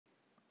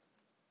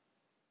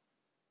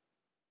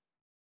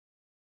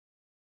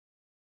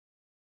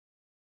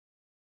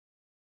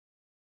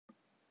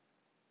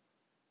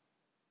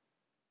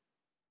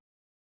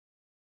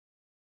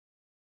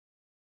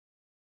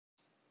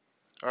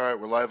Alright,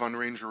 we're live on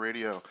Ranger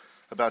Radio,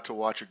 about to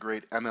watch a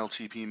great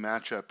MLTP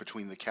matchup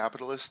between the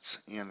Capitalists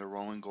and the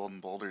Rolling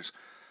Golden Boulders.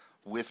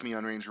 With me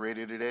on Ranger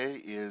Radio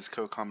today is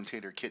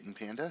co-commentator Kitten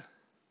Panda.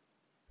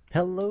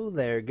 Hello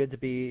there, good to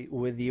be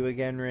with you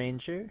again,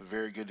 Ranger.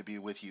 Very good to be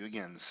with you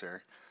again,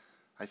 sir.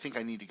 I think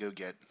I need to go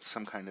get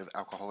some kind of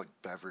alcoholic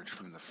beverage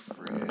from the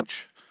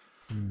fridge.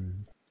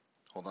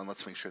 Hold on,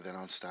 let's make sure they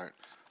don't start.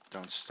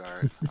 Don't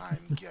start.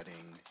 I'm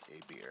getting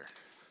a beer.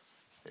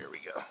 There we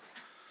go.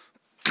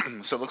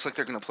 So it looks like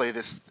they're going to play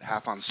this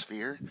half on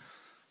Sphere.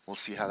 We'll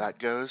see how that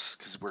goes,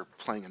 because we're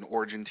playing an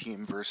Origin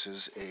team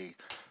versus a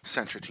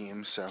Centra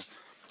team. So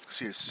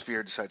see if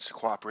Sphere decides to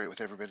cooperate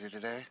with everybody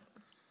today.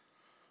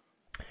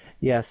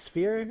 Yeah,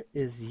 Sphere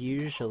is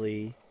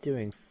usually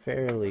doing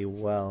fairly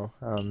well.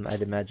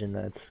 I'd imagine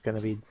that it's going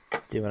to be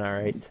doing all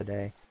right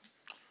today.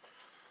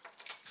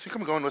 I think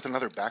I'm going with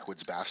another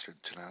Backwoods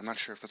Bastard tonight. I'm not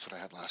sure if that's what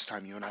I had last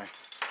time you and I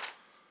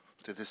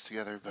did this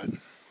together, but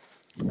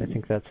I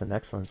think that's an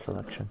excellent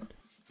selection.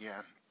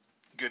 yeah,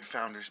 good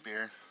Founders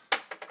beer.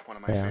 One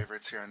of my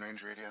favorites here on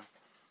Range Radio.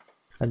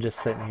 I'm just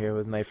sitting here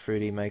with my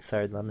fruity Mike's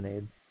Hard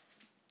Lemonade.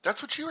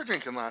 That's what you were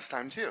drinking last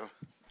time too.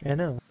 I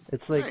know.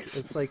 It's like Nice.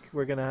 It's like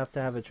we're gonna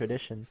have a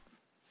tradition.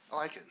 I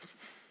like it.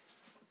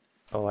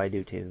 Oh, I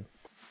do too.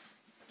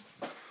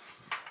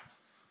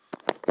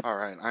 All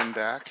right, I'm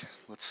back.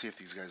 Let's see if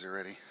these guys are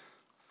ready.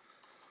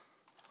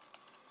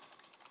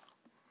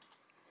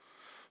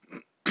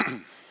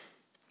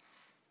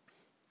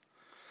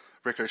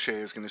 Ricochet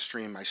is going to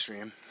stream my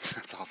stream.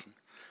 That's awesome.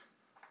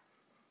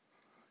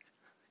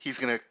 He's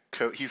going to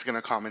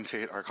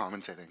commentate our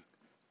commentating.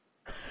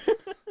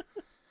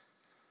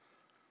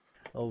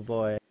 Oh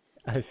boy,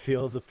 I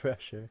feel the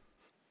pressure.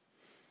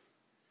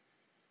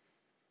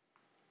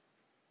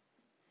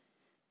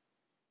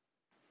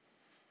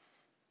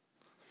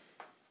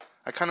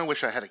 I kind of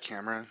wish I had a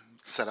camera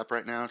set up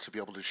right now to be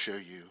able to show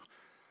you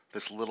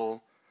this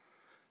little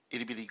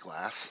itty bitty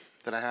glass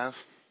that I have.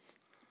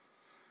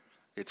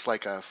 It's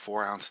like a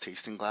 4-ounce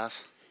tasting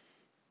glass.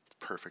 It's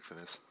perfect for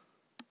this.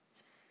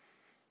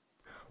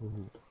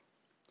 Ooh.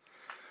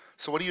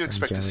 So what do you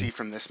expect to see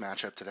from this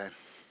matchup today?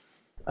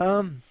 I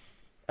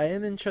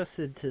am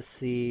interested to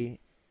see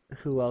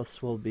who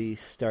else will be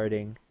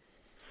starting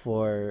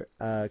for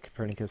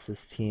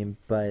Copernicus's team,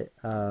 but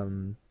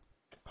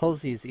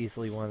Halsey is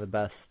easily one of the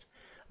best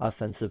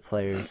offensive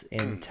players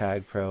in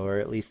TagPro, or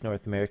at least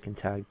North American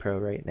TagPro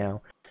right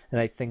now.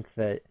 And I think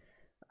that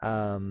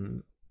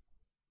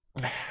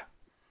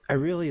I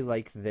really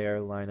like their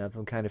lineup.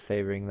 I'm kind of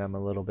favoring them a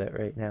little bit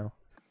right now.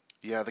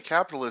 Yeah, the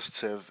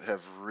Capitalists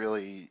have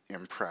really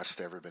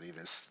impressed everybody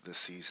this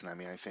season. I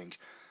mean, I think,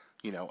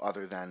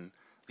 other than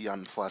the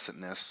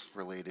unpleasantness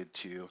related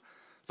to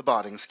the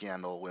botting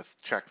scandal with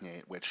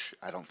Checkmate, which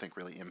I don't think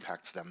really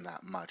impacts them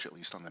that much, at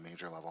least on the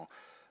major level.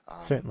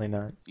 Certainly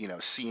not.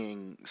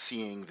 Seeing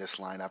this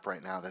lineup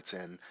right now that's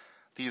in,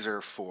 these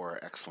are 4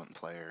 excellent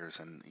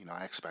players, and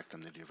I expect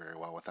them to do very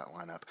well with that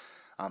lineup.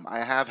 I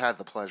have had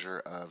the pleasure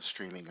of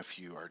streaming a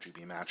few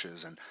RGB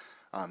matches,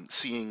 and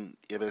seeing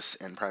Ibis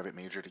and Private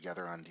Major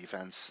together on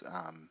defense,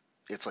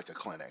 it's like a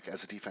clinic.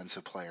 As a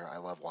defensive player, I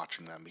love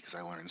watching them because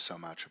I learn so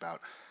much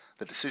about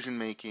the decision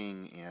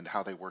making and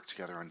how they work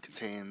together on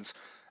contains,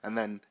 and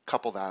then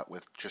couple that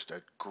with just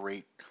a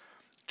great,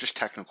 just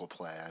technical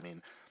play. I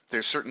mean,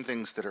 there's certain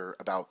things that are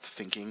about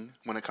thinking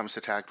when it comes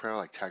to TagPro,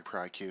 like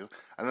TagPro IQ,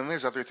 and then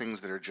there's other things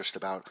that are just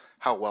about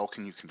how well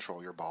can you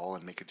control your ball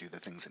and make it do the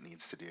things it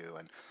needs to do.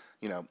 And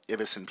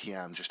Ibis and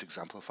PM just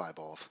exemplify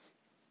both.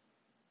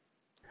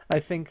 I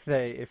think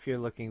that if you're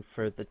looking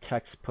for the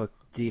textbook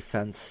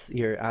defense,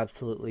 you're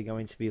absolutely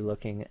going to be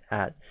looking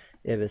at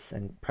Ibis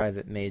and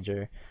Private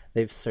Major.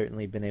 They've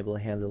certainly been able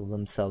to handle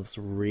themselves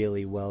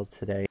really well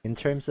today. In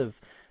terms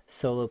of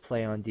solo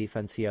play on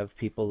defense, you have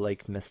people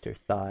like Mr.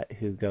 Thought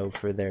who go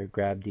for their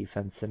grab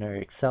defense and are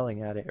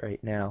excelling at it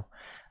right now.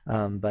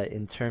 But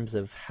in terms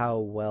of how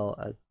well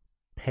a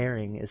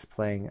pairing is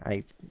playing,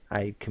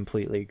 I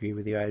completely agree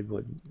with you. I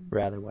would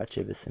rather watch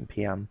Ibis and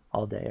PM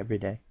all day, every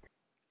day.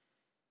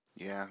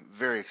 Yeah,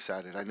 very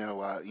excited. I know,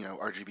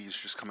 RGB is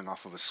just coming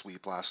off of a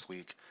sweep last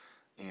week,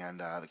 and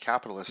the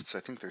Capitalists, I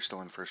think they're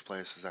still in first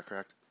place. Is that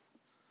correct?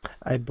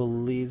 I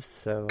believe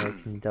so. I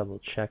can double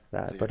check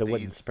that, but it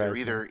wouldn't surprise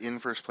me. They're either in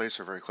first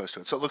place or very close to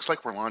it. So it looks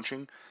like we're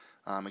launching.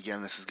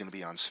 Again, this is going to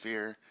be on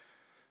Sphere,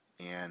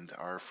 and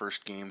our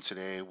first game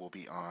today will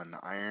be on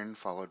Iron,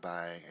 followed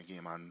by a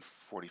game on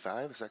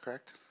 45. Is that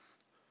correct?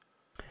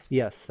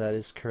 Yes, that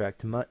is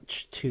correct,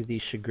 much to the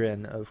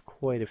chagrin of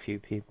quite a few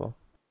people.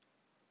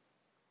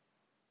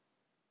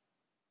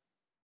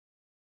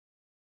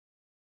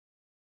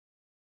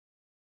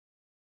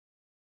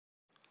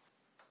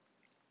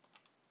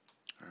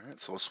 All right,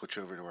 so we'll switch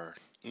over to our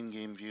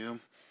in-game view.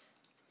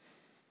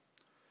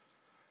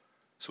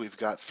 So we've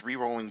got 3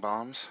 rolling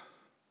bombs.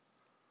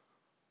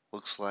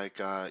 Looks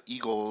like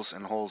Eagles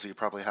and Halsey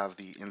probably have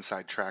the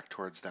inside track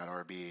towards that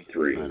RB.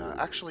 But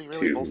actually,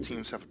 really, both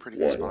teams have a pretty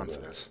good spawn for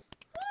this.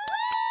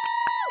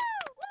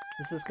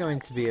 This is going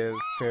to be a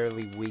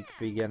fairly weak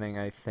beginning,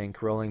 I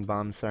think. Rolling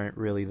bombs aren't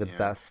really the Yeah.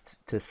 best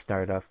to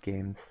start off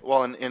games.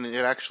 Well, and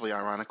it actually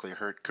ironically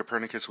hurt.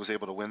 Copernicus was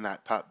able to win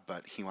that putt,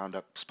 but he wound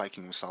up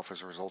spiking himself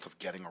as a result of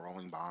getting a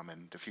rolling bomb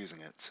and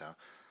defusing it. So,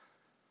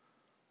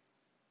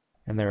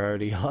 And they're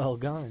already all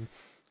gone.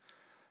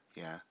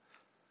 yeah.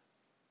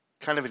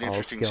 Kind of an All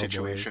interesting skill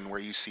situation boys.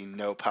 where you see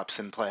no pups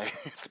in play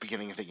at the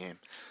beginning of the game.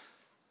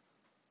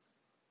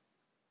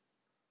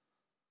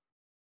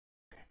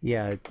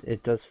 Yeah,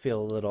 it does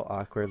feel a little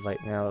awkward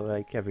right now,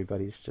 like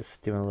everybody's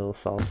just doing a little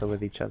salsa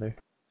with each other.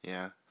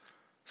 Yeah.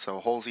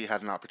 So Halsey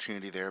had an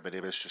opportunity there, but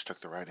Ibis just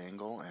took the right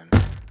angle, and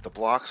the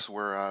blocks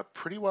were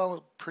pretty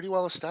well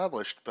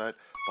established. But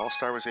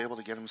Ballstar was able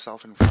to get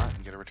himself in front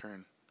and get a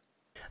return.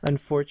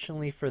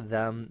 Unfortunately for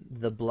them,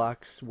 the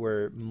blocks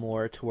were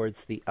more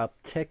towards the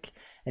uptick,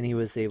 and he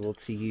was able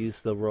to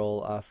use the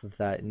roll off of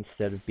that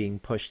instead of being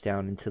pushed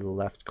down into the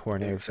left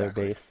corner of their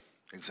Exactly. base.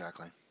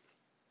 Exactly.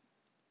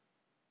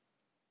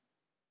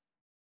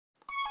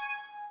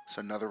 So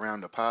another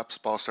round of pops.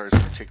 Ballstar is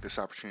going to take this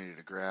opportunity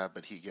to grab,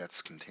 but he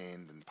gets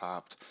contained and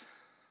popped.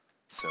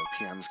 So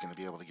PM is going to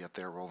be able to get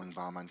their rolling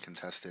bomb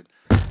uncontested.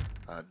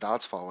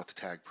 Dodds fall with the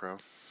TagPro.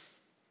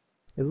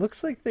 It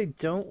looks like they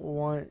don't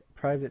want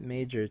Private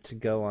Major to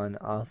go on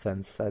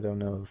offense. I don't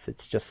know if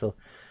it's just a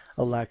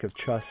lack of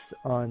trust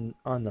on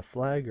the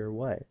flag or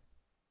what.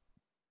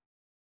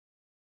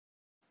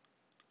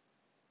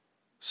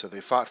 So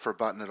they fought for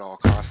button at all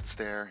costs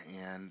there,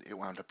 and it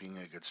wound up being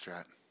a good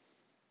strat.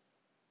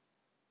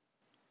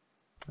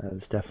 That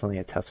was definitely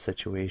a tough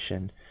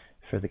situation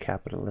for the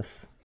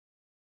capitalists.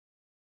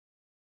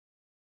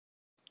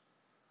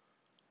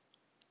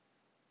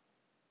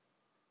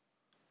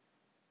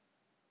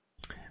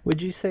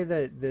 Would you say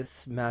that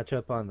this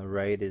matchup on the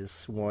right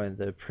is one of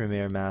the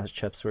premier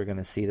matchups we're going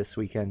to see this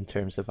weekend in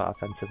terms of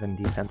offensive and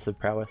defensive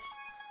prowess?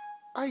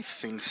 I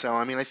think so.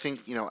 I mean, I think,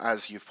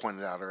 as you've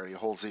pointed out already,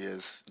 Halsey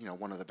is,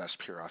 one of the best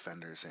pure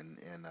offenders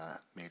in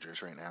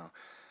majors right now,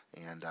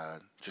 and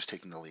just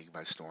taking the league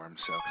by storm.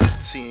 So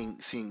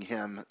seeing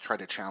him try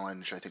to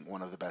challenge, I think,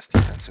 one of the best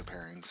defensive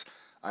pairings,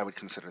 I would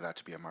consider that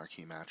to be a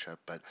marquee matchup.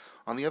 But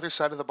on the other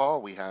side of the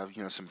ball, we have,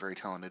 some very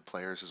talented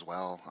players as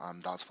well.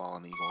 Dosfall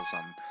and Eagles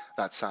on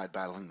that side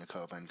battling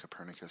Nakoba and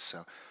Copernicus.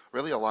 So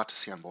really a lot to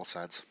see on both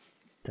sides.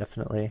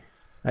 Definitely.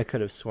 I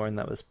could have sworn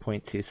that was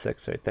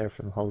 .26 right there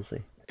from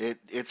Halsey.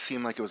 It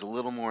seemed like it was a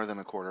little more than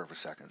a quarter of a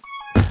second.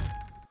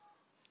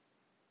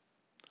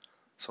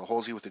 So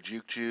Halsey with the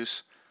juke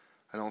juice.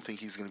 I don't think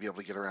he's going to be able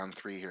to get around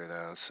 3 here,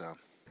 though, so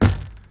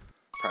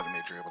Private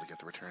Major able to get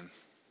the return.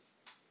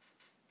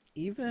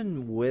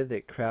 Even with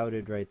it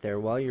crowded right there,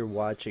 while you're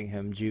watching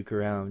him juke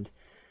around,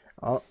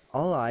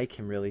 all I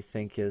can really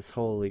think is,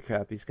 holy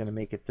crap, he's gonna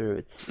make it through.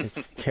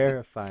 It's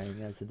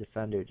terrifying as a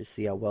defender to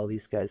see how well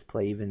these guys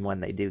play, even when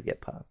they do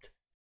get popped.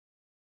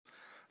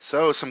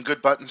 So some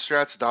good button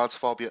strats.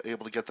 Doddsfall be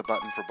able to get the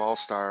button for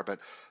Ballstar, but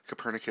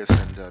Copernicus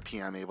and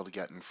PM able to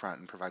get in front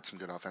and provide some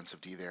good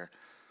offensive D there.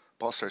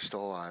 Ballstar's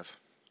still alive.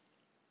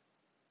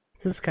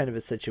 This is kind of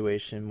a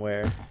situation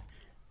where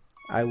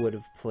I would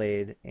have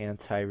played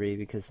anti-Re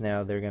because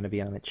now they're going to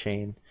be on a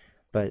chain,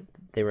 but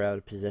they were out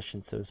of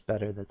position, so it was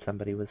better that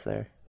somebody was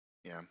there.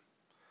 Yeah.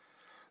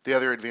 The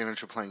other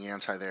advantage of playing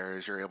anti there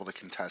is you're able to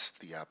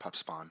contest the pup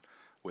spawn,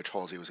 which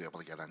Halsey was able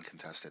to get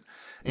uncontested.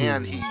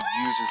 And he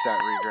Ooh. uses that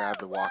regrab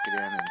to walk it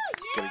in and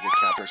get a good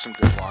cap. There's some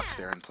good blocks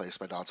there in place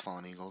by Doddsfall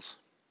and Eagles.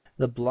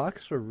 The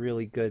blocks were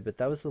really good, but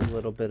that was a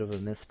little bit of a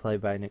misplay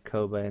by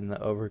Nakoba in the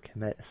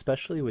overcommit,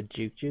 especially with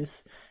Juke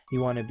Juice. You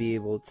want to be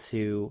able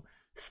to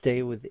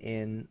stay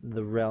within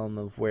the realm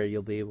of where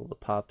you'll be able to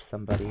pop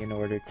somebody in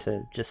order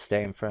to just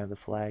stay in front of the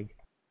flag.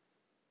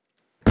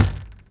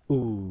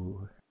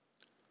 Ooh.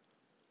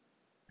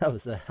 That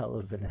was a hell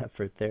of an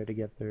effort there to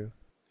get through.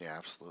 Yeah,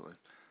 absolutely.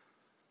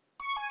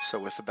 So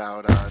with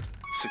about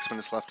 6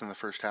 minutes left in the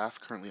first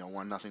half, currently a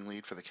 1-0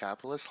 lead for the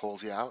Capitalists.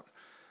 Halsey out,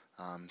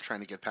 trying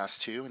to get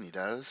past 2, and he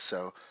does.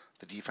 So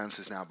the defense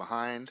is now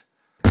behind,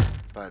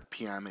 but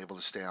PM able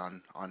to stay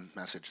on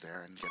message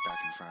there and get back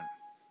in front.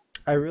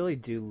 I really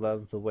do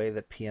love the way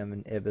that PM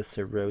and Ibis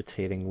are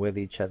rotating with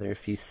each other.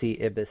 If you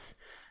see Ibis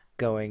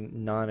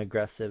going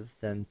non-aggressive,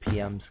 then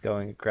PM's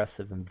going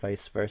aggressive, and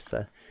vice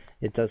versa.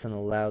 It doesn't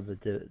allow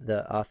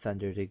the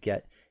offender to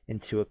get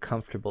into a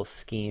comfortable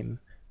scheme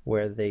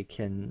where they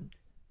can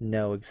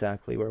know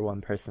exactly where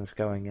one person's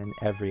going, and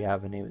every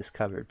avenue is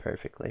covered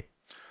perfectly.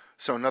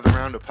 So another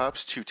round of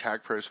pups, 2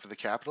 tag pros for the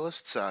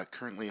Capitalists.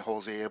 Currently,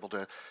 Halsey able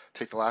to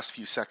take the last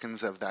few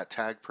seconds of that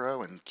tag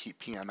pro and keep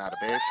PM out of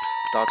base.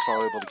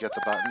 Doddsfall able to get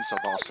the button, so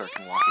Ballstar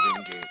can walk it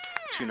in gate.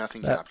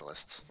 2-0 That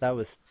Capitalists. that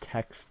was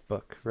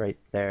textbook right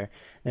there,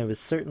 and it was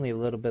certainly a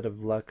little bit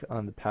of luck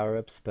on the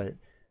power-ups, but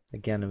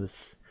again, it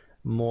was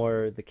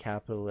more the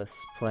capitalists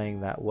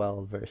playing that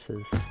well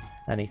versus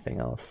anything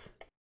else.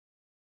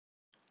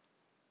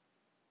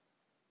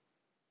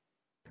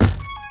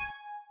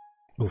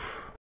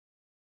 Oof.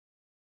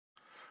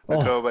 Oh,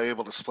 Nakoba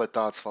able to split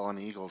Doddsfall and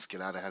Eagles,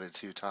 get out ahead of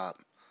 2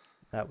 top.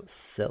 that was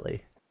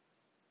silly.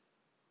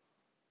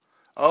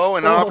 Oh,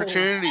 an Oh,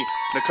 opportunity.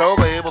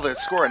 Nakoba able to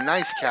score a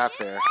nice cap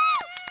there.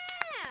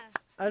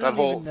 I That don't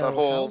whole, even that know how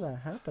whole, that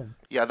happened.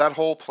 yeah, that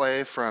whole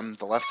play from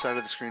the left side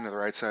of the screen to the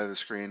right side of the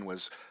screen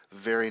was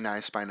very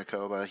nice by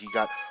Nakoba. He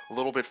got a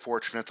little bit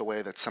fortunate the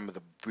way that some of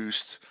the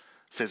boost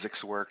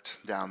physics worked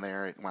down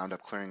there. It wound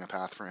up clearing a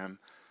path for him.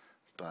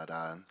 But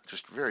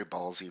just very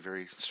ballsy,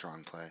 very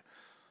strong play.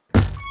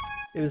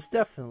 It was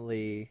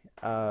definitely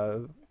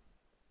a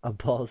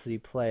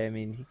ballsy play. I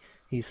mean,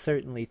 he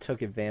certainly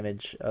took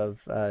advantage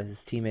of his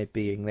teammate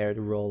being there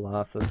to roll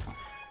off of,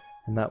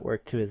 and that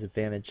worked to his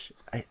advantage.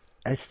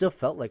 I still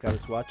felt like I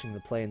was watching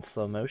the play in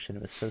slow motion.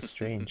 It was so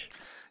strange.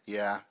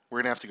 Yeah, we're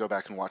going to have to go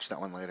back and watch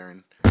that one later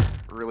and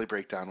really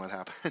break down what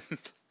happened.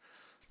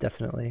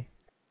 Definitely.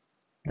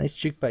 Nice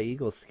juke by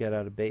Eagles to get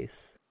out of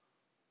base.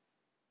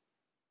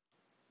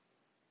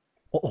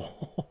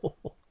 Oh,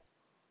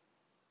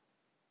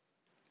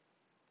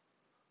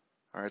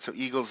 All right, so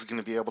Eagles is going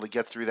to be able to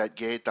get through that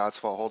gate.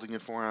 Dotsfall holding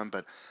it for him,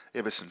 but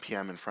Ibis and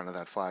PM in front of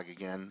that flag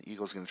again.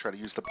 Eagles going to try to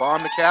use the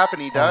bomb to cap,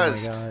 and he oh my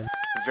does. god.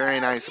 Very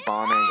nice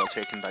bomb angle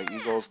taken by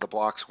Eagles. The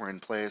blocks were in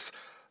place.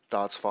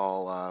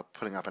 Dotsfall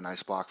putting up a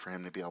nice block for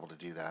him to be able to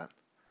do that.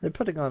 They're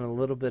putting on a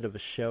little bit of a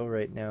show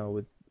right now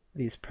with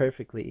these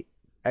perfectly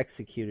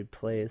executed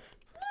plays.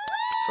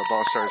 So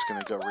Ballstar is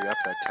going to go re-up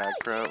that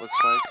TagPro, it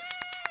looks like.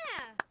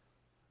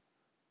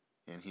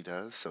 And he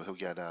does, so he'll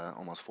get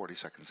almost 40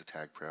 seconds of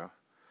TagPro.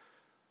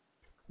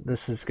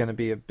 This is going to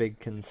be a big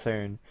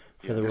concern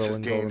for Yeah, the this is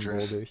rolling golden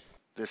dangerous. boulders.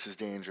 This is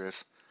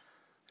dangerous.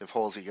 If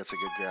Halsey gets a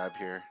good grab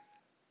here.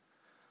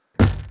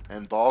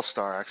 And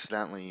Ballstar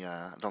accidentally,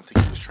 I don't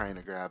think he was trying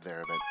to grab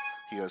there, but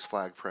he goes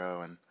flag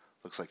pro and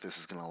looks like this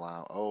is going to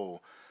allow.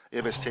 Oh,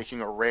 Ibis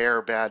taking a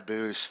rare bad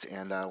boost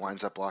and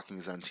winds up blocking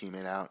his own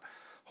teammate out.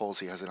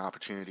 Halsey has an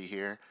opportunity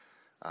here,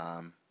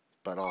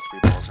 but all three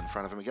balls in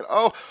front of him again.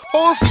 Oh,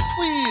 Halsey,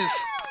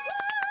 please!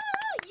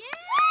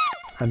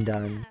 I'm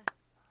done.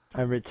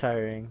 I'm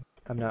retiring.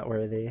 I'm not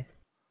worthy.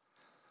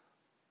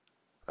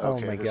 Oh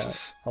Okay, my this god.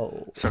 is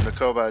Oh. so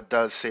Nakoba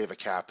does save a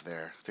cap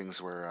there.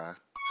 Things were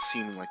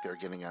seeming like they were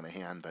getting out of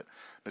hand, but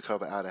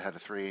Nakoba out ahead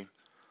of three.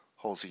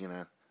 Halsey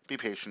gonna be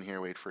patient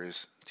here, wait for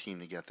his team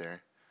to get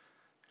there,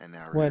 and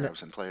now When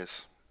regrabs in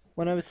place.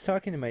 when I was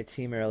talking to my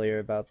team earlier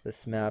about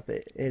this map,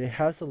 it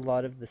has a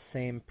lot of the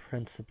same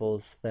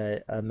principles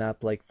that a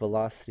map like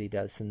Velocity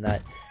does, in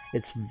that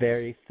it's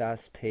very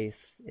fast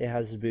paced. It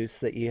has boosts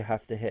that you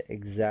have to hit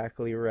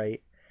exactly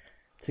right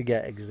to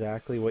get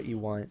exactly what you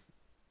want.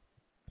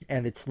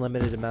 And its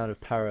limited amount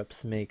of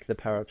power-ups make the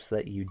power-ups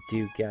that you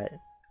do get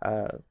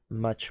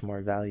much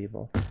more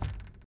valuable.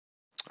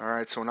 All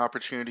right, so an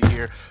opportunity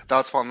here.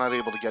 Dotsfall not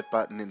able to get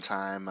button in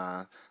time.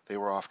 They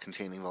were off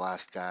containing the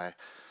last guy,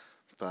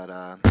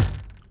 but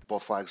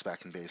both flags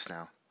back in base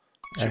now.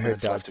 I 2 heard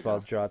minutes left to Dodgeball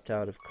go. dropped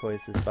out of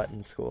Koi's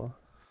button school.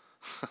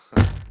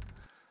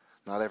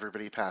 Not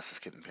everybody passes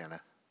Kitten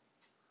Panda.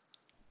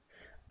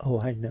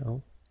 Oh, I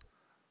know.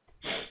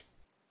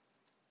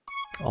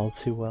 All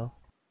too well.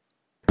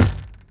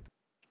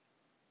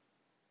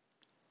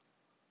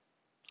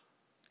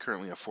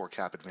 Currently a 4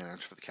 cap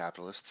advantage for the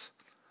Capitalists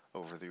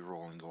over the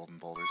rolling golden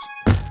boulders.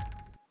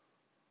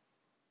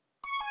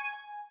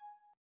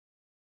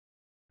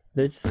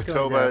 They're just going to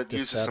have Nakoba to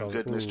uses some settle.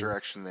 good Ooh.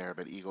 misdirection there,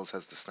 but Eagles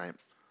has the snipe.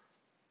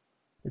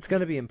 It's going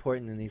to be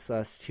important in these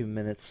last 2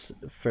 minutes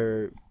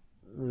for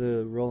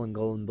the rolling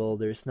golden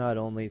boulders not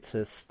only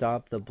to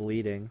stop the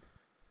bleeding,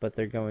 but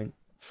they're going...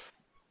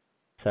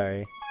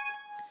 Sorry.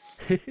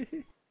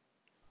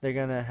 They're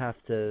going to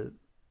have to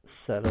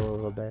settle a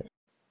little bit.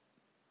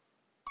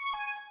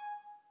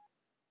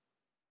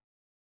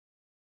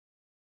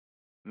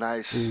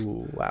 Nice.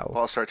 Ooh, wow.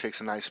 Ballstar takes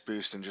a nice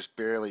boost and just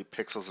barely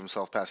pixels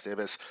himself past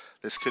Ibis.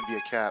 This could be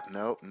a cap.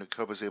 Nope.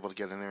 Nakoba's able to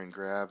get in there and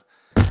grab,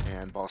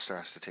 and Ballstar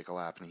has to take a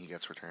lap, and he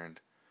gets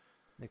returned.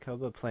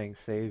 Nakoba playing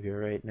Savior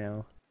right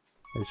now.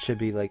 It should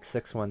be like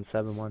 6-1,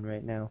 7-1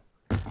 right now.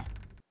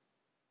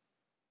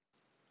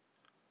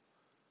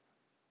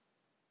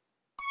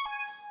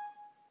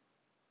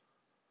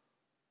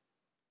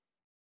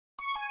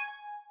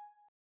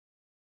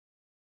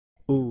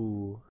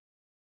 Ooh.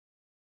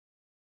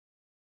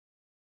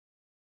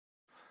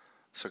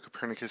 So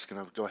Copernicus is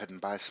going to go ahead and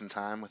buy some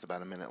time with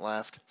about a minute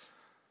left.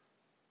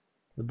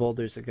 The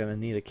boulders are going to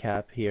need a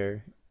cap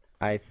here,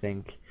 I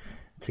think,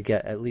 to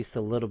get at least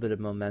a little bit of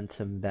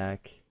momentum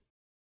back.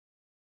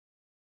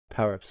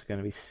 Power-ups are going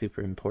to be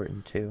super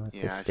important too at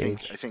this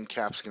stage. I think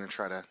Cap's going to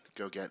try to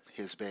go get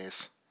his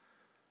base,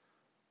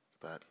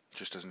 but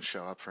just doesn't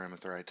show up for him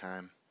at the right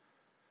time.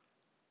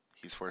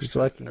 He's forced to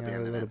lucking out a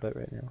abandon little it. bit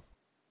right now.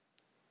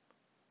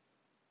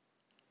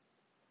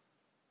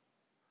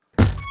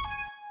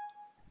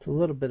 It's a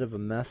little bit of a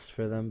mess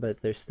for them,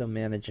 but they're still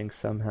managing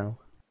somehow.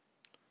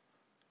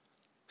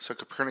 So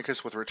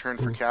Copernicus with return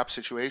for Cap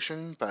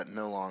situation, but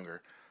no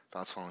longer.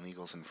 Dotsfall and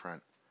Eagles in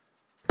front.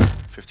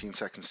 15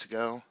 seconds to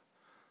go.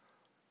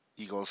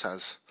 Eagles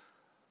has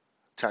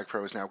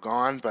TagPro is now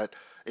gone, but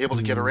able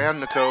to get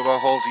around Nakoba.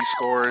 Halsey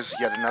scores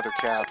yet another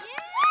cap.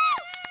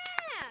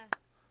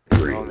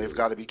 Oh, they've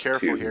got to be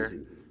careful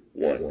here.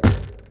 1.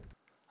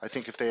 I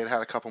think if they had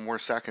had a couple more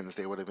seconds,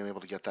 they would have been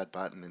able to get that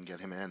button and get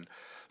him in.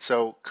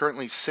 So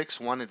currently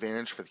 6-1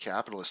 advantage for the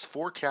Capitalists.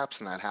 4 caps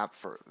in that half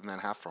for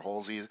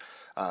Holsey,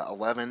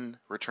 11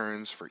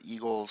 returns for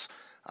Eagles.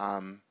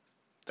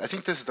 I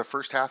think this is the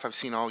first half I've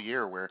seen all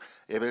year where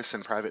Ibis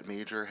and Private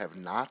Major have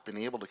not been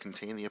able to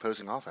contain the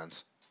opposing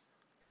offense.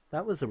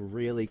 That was a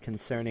really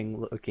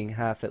concerning looking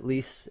half, at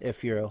least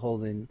if you're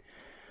a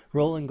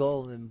Rolling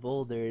Gold and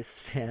Boulders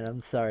fan.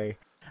 I'm sorry.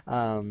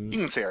 You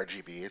can say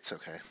RGB, it's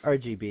okay.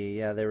 RGB,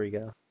 yeah, there we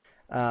go.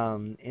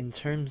 In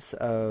terms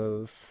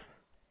of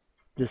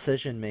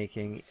decision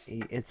making,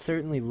 it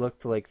certainly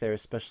looked like there,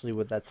 especially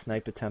with that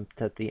snipe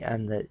attempt at the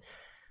end, that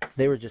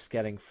they were just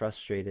getting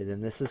frustrated,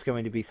 and this is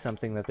going to be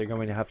something that they're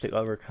going to have to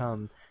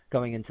overcome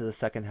going into the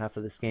second half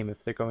of this game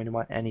if they're going to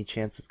want any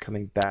chance of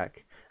coming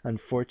back.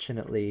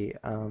 Unfortunately,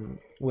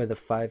 with a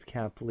 5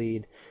 cap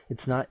lead,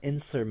 it's not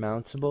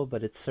insurmountable,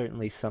 but it's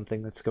certainly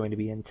something that's going to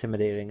be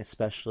intimidating,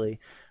 especially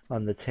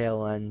on the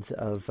tail end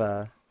of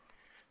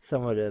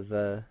somewhat of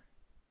a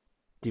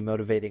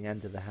demotivating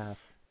end of the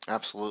half.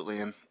 Absolutely,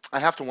 and I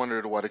have to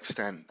wonder to what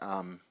extent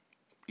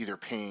either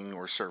ping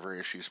or server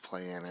issues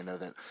play in. I know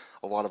that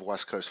a lot of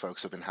West Coast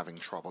folks have been having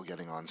trouble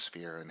getting on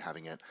Sphere and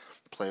having it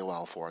play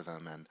well for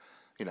them, and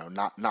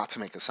not to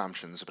make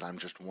assumptions, but I'm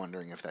just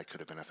wondering if that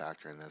could have been a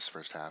factor in this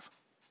first half.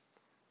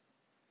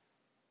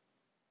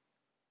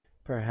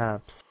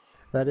 Perhaps.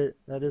 That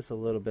is a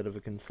little bit of a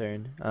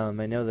concern.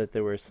 I know that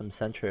there were some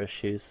Centra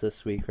issues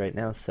this week right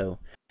now, so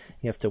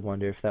you have to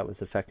wonder if that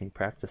was affecting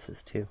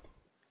practices too.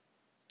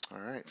 All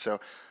right, so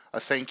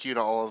a thank you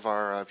to all of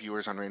our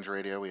viewers on Ranger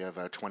Radio. We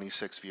have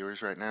 26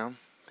 viewers right now.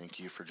 Thank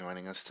you for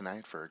joining us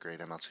tonight for a great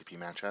MLTP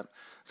matchup.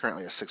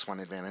 Currently a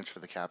 6-1 advantage for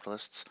the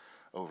Capitalists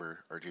over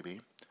RGB.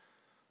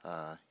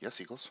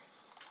 Yes, Eagles.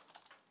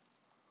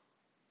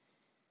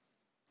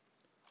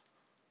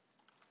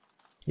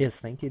 Yes,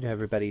 thank you to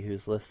everybody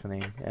who's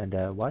listening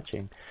and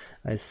watching.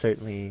 I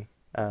certainly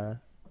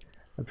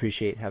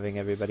appreciate having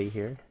everybody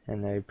here,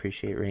 and I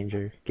appreciate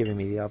Ranger giving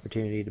me the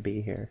opportunity to be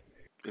here.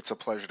 It's a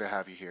pleasure to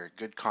have you here.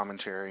 Good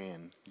commentary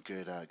and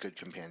good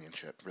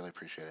companionship. Really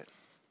appreciate it.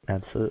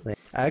 Absolutely.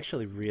 I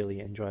actually really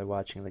enjoy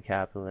watching the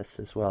Capitalists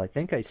as well. I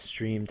think I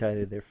streamed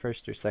either their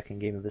first or second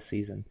game of the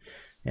season,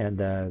 and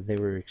they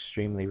were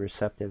extremely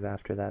receptive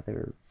after that. They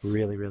were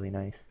really, really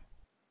nice.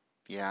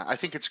 Yeah, I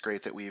think it's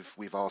great that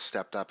we've all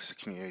stepped up as a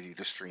community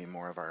to stream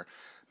more of our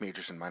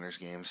majors and minors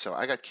games. So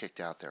I got kicked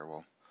out there.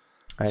 We'll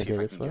I see if did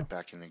I as can well. get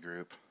back in the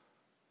group.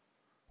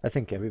 I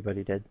think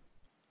everybody did.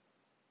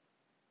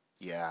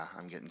 Yeah,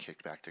 I'm getting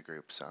kicked back to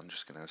group, so I'm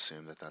just gonna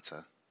assume that that's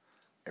a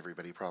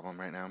everybody problem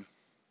right now.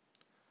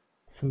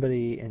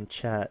 Somebody in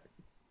chat,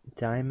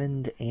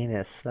 Diamond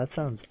Anus, that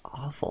sounds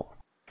awful,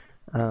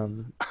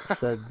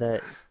 said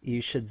that you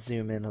should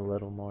zoom in a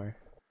little more.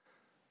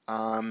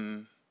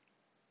 um,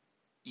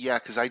 yeah,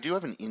 because I do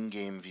have an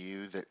in-game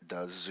view that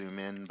does zoom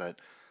in, but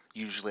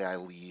usually I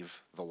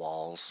leave the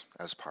walls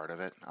as part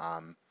of it.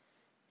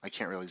 I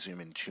can't really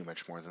zoom in too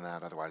much more than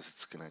that, otherwise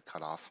it's gonna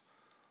cut off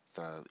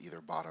the either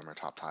bottom or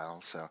top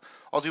tile. So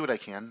I'll do what I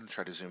can,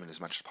 try to zoom in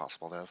as much as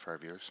possible though for our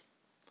viewers.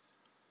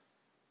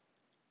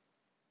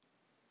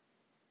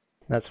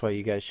 That's why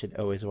you guys should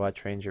always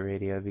watch Ranger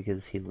Radio,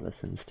 because he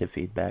listens to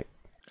feedback.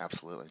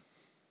 Absolutely.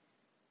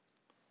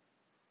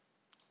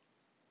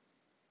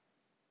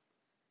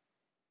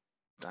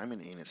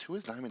 Diamond Anus. Who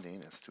is Diamond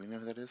Anus? Do we know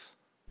who that is?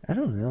 I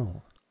don't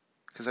know.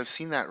 Because I've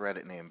seen that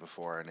Reddit name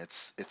before, and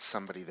it's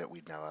somebody that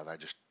we'd know of. I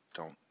just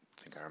don't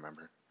think I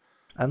remember.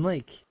 I'm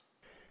like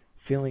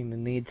feeling the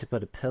need to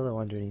put a pillow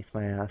underneath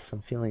my ass.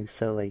 I'm feeling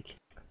so like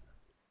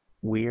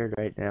weird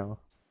right now.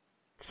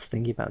 Just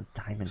thinking about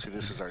Diamond So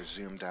this is our Anus.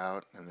 zoomed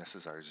out, and this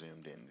is our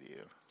zoomed in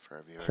view for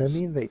our Does that viewers.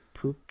 mean they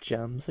poop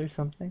gems or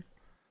something?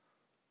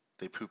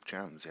 They poop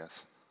gems,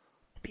 yes.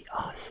 It'd be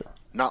awesome.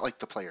 Not like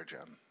the player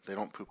gem. They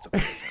don't poop the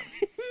player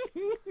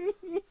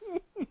gem.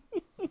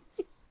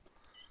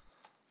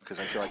 Because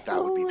I feel like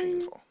that would be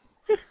painful.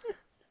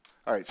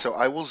 All right, so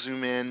I will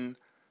zoom in.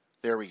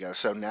 There we go.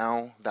 So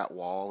now that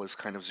wall is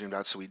kind of zoomed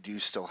out, so we do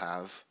still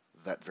have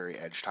that very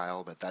edge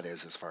tile, but that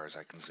is as far as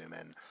I can zoom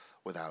in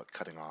without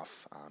cutting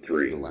off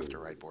the left or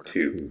right border.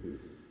 2,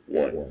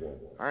 1.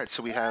 All right,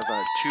 so we have 2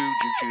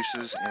 Juke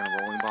Juices and a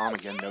Rolling Bomb.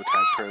 Again, no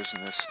TagPros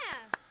in this.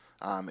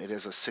 It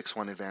is a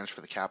 6-1 advantage for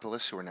the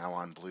Capitalists, who are now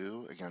on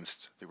blue,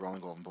 against the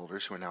Rolling Golden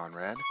Boulders, who are now on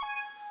red.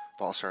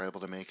 Balsar are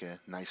able to make a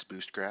nice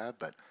boost grab,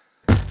 but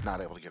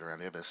not able to get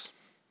around Ibis.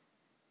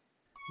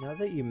 Now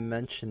that you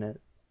mention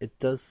it, it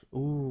does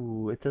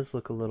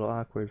look a little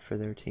awkward for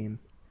their team.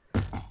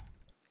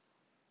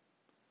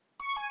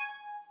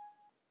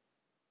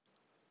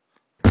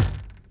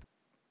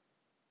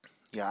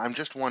 Yeah, I'm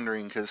just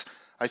wondering, because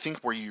I think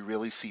where you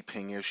really see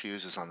ping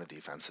issues is on the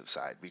defensive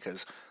side,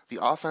 because the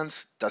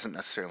offense doesn't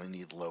necessarily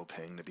need low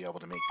ping to be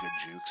able to make good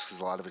jukes, because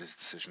a lot of it is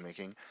decision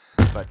making.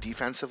 But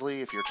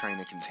defensively, if you're trying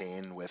to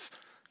contain with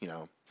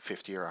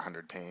 50 or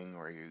 100 ping,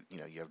 or you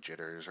have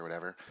jitters or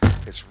whatever,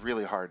 it's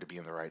really hard to be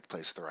in the right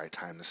place at the right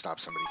time to stop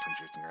somebody from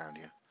juking around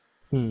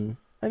you.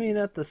 I mean,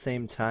 at the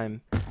same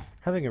time,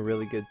 having a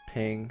really good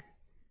ping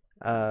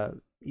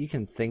you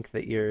can think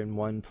that you're in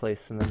one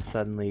place and then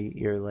suddenly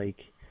you're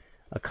like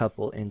a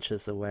couple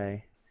inches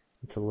away.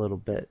 It's a little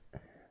bit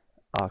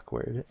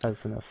awkward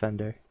as an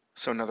offender.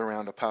 So another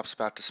round of pups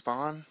about to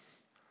spawn.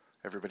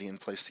 Everybody in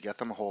place to get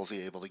them.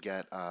 Halsey able to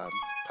get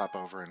pop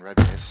over in red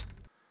base.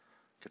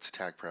 Gets a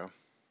TagPro.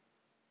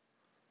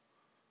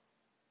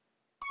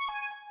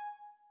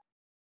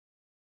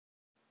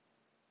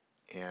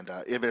 And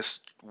Ibis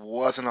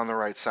wasn't on the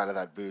right side of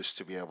that boost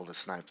to be able to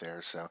snipe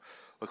there, so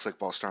looks like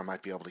Ballstar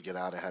might be able to get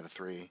out ahead of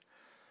 3.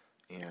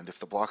 And if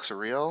the blocks are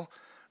real,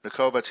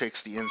 Nakoba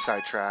takes the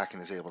inside track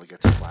and is able to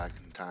get to flag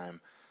in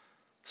time.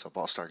 So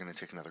Ballstar going to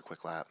take another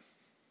quick lap.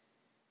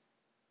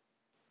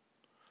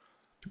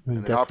 And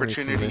an Definitely some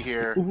opportunity risky.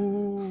 here.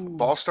 Ooh.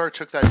 Ballstar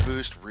took that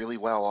boost really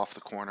well off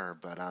the corner,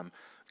 but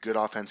good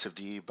offensive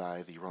D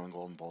by the Rolling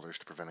Golden Boulders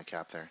to prevent a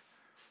cap there.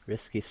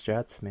 Risky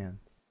strats, man.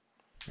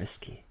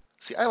 Risky.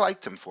 See, I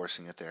liked him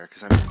forcing it there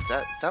because I mean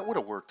that would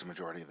have worked the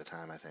majority of the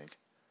time, I think.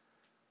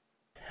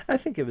 I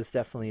think it was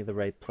definitely the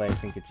right play. I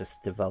think it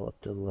just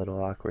developed a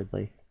little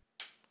awkwardly.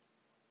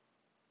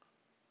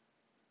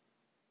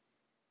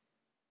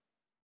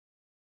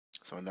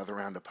 So another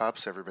round of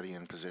pups, everybody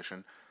in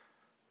position.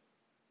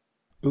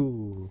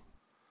 Ooh.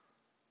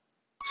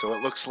 So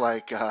it looks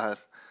like the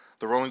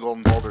Rolling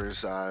Golden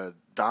Boulders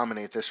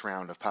dominate this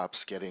round of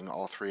pups, getting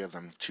all 3 of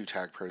them 2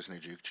 TagPros and a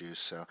Juke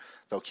Juice. So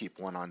they'll keep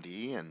 1 on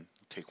D and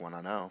take 1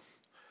 on O.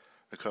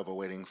 Nakoba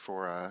waiting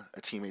for a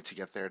teammate to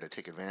get there to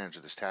take advantage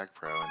of this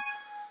TagPro, and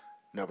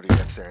nobody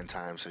gets there in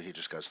time, so he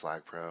just goes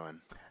Flag Pro, and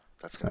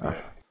that's going to be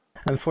it.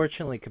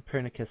 Unfortunately,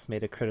 Copernicus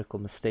made a critical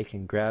mistake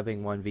in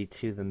grabbing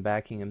 1v2, then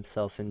backing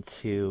himself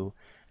into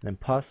an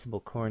impossible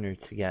corner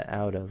to get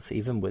out of,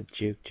 even with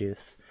Juke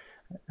Juice.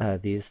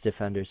 These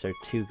defenders are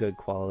too good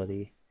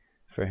quality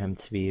for him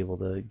to be able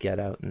to get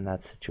out in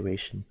that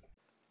situation.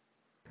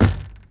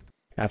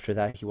 After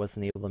that, he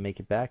wasn't able to make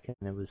it back, and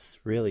it was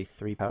really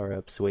 3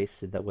 power-ups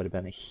wasted that would have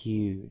been a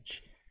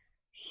huge,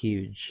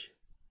 huge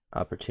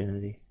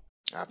opportunity.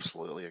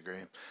 Absolutely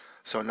agree.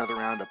 So another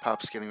round of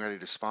pups getting ready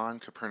to spawn.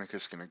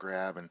 Copernicus going to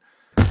grab, and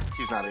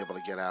he's not able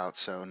to get out,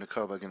 so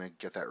Nakoba going to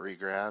get that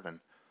re-grab, and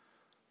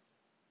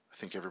I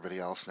think everybody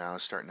else now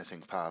is starting to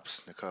think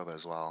pups. Nakoba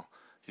as well.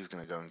 He's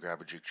going to go and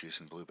grab a Juke Juice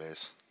in blue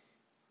base.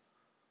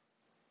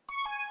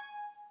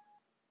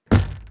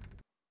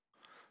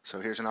 So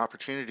here's an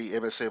opportunity.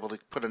 Ibis able to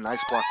put a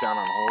nice block down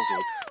on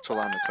Halsey to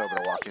allow Nakoba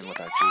to walk in with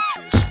that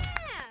Juke Juice.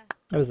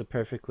 That was a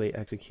perfectly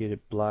executed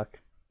block,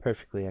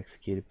 perfectly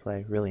executed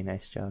play. Really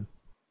nice job.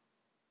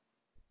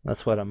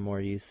 That's what I'm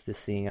more used to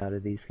seeing out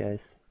of these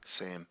guys.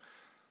 Same.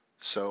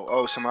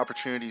 So, some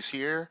opportunities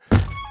here.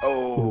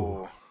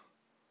 Oh. Ooh.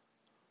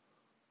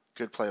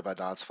 Good play by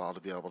Dodsfall to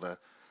be able to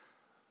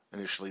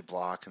initially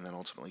block and then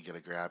ultimately get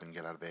a grab and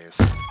get out of base.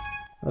 That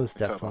was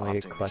definitely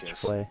a clutch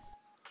play.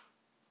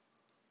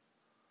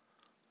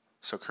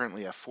 So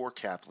currently a 4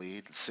 cap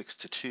lead,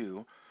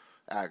 6-2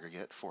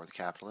 aggregate for the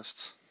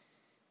Capitalists.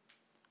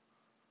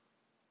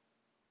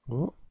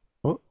 Oh.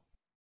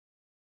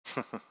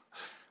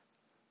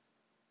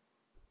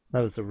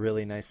 That was a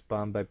really nice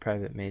bomb by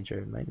Private Major.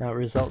 It might not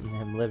result in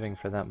him living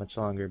for that much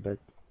longer, but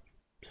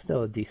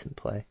still a decent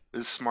play.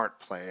 It's a smart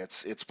play.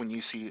 It's when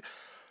you see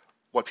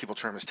what people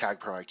term as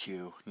TagPro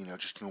IQ,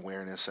 just an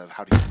awareness of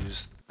how to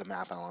use the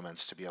map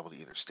elements to be able to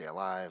either stay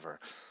alive or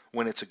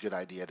when it's a good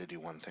idea to do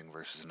one thing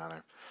versus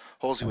another.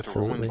 Halsey with a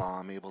rolling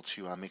bomb, able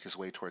to make his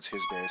way towards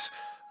his base.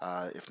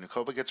 If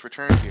Nakoba gets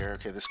returned here,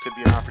 okay, this could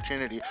be an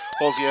opportunity.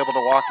 Halsey able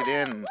to walk it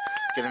in and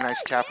get a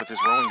nice cap with his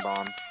rolling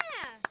bomb.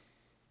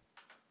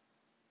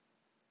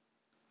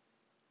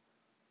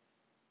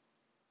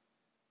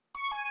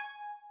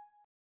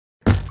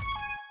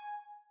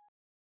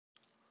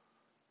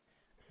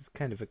 This is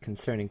kind of a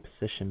concerning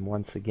position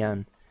once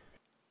again.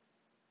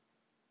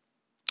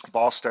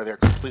 Ballstar there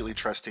completely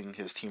trusting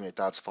his teammate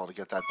Dodsfall to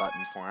get that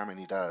button for him, and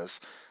he does,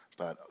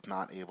 but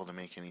not able to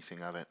make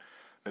anything of it.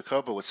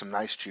 Nakoba with some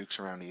nice jukes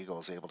around Eagle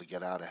is able to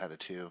get out ahead of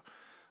 2,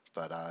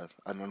 but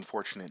an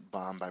unfortunate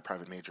bomb by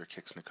Private Major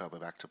kicks Nakoba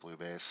back to blue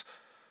base.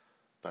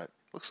 But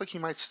looks like he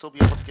might still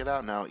be able to get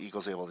out now.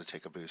 Eagle's able to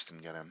take a boost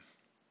and get him.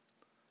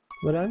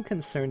 What I'm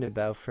concerned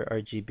about for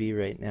RGB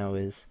right now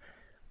is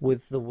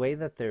with the way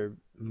that they're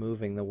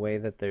moving, the way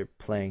that they're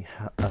playing.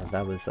 Oh,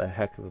 that was a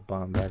heck of a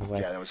bomb, by the way.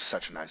 Yeah, that was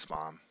such a nice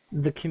bomb.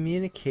 The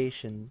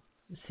communication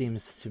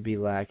seems to be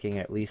lacking,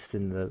 at least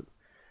in the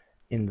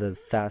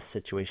fast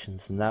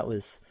situations, and that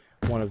was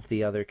one of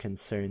the other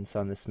concerns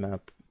on this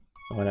map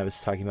when I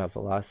was talking about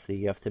velocity.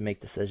 You have to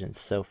make decisions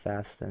so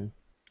fast, and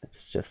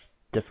it's just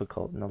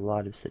difficult in a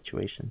lot of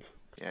situations.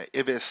 Yeah,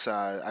 Ibis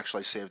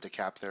actually saved a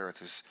cap there with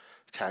his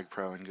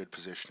TagPro and good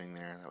positioning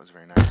there. That was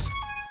very nice.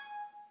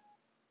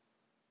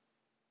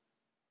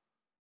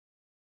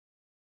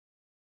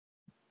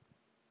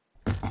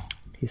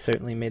 He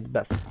certainly made the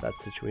best of that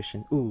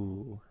situation.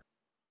 Ooh.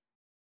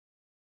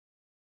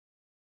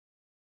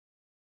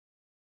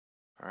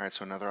 Alright,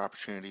 so another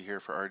opportunity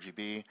here for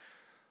RGB.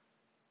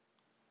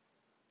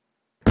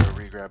 No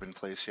re-grab in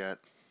place yet.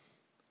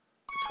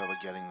 Nakoba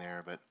getting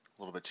there, but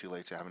little bit too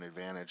late to have an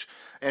advantage.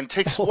 And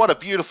takes what a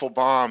beautiful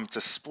bomb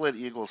to split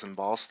Eagles and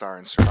Ballstar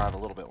and survive a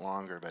little bit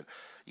longer. But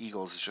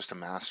Eagles is just a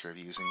master of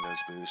using those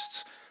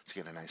boosts to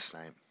get a nice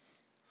snipe.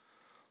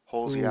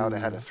 Holsey out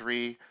ahead of Ooh,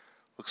 3.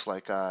 Looks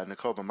like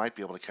Nakoba might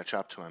be able to catch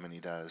up to him, and he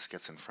does.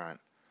 Gets in front.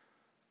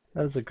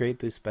 that was a great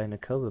boost by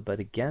Nakoba, but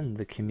again,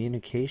 the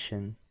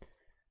communication,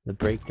 the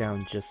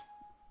breakdown just,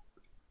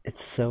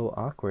 it's so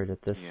awkward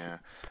at this Yeah,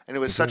 and it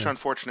was such game.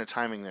 unfortunate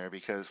timing there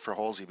because for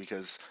Holsey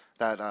because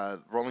that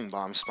rolling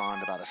bomb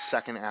spawned about a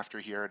second after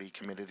he already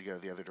committed to go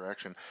the other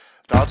direction.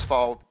 Dodds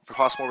fall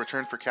possible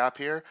return for Cap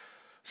here.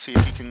 See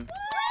if he can,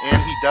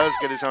 and he does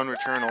get his own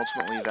return.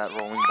 Ultimately, that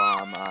rolling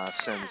bomb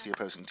sends the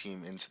opposing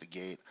team into the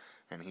gate,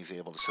 and he's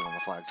able to sit on the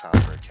flag top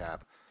for a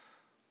cap.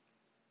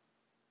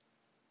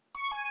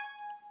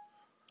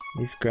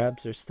 These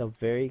grabs are still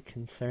very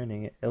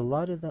concerning. A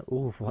lot of the,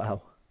 ooh,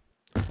 wow.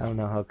 I don't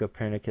know how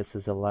Copernicus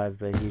is alive,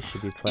 but he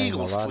should be playing a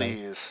Eagles, lot of.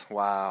 please.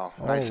 Wow,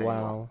 Oh, nice angle.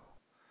 wow.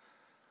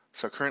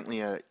 So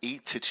currently a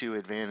 8-2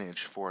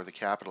 advantage for the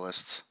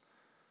Capitalists.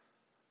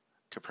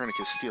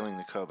 Copernicus stealing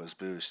Nakoba's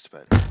boost,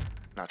 but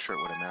not sure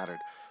it would have mattered.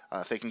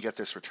 If they can get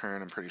this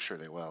return, I'm pretty sure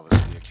they will. This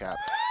will be a cap.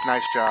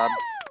 Nice job.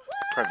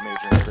 Private Major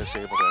and Ibis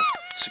able to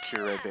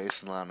secure red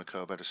base and allow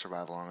Nakoba to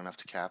survive long enough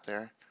to cap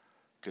there.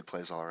 Good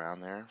plays all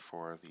around there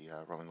for the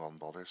Rolling Golden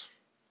Boulders.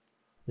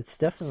 It's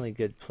definitely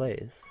good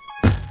plays.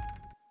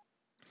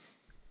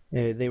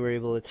 They were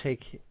able to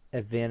take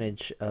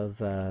advantage of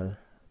a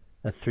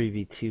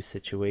 3v2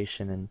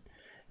 situation, and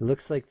it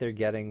looks like they're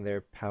getting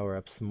their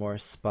power-ups more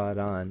spot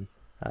on.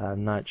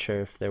 I'm not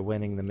sure if they're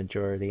winning the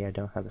majority. I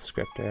don't have a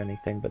script or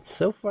anything, but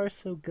so far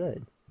so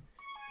good.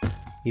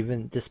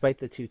 Even despite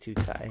the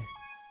 2-2 tie.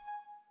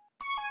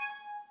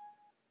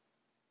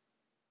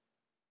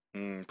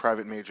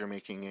 Private Major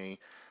making a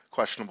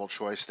questionable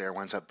choice there,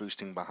 winds up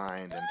boosting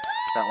behind, and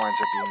that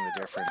winds up being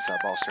the difference.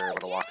 Ballstar able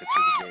to walk it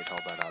through the gate,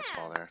 held by Dodds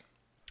fall there.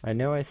 I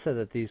know I said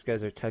that these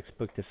guys are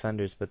textbook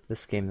defenders, but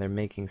this game they're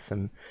making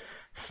some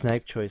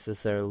snipe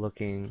choices that are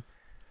looking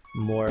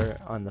more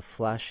on the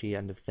flashy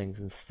end of things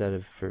instead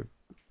of for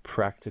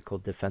practical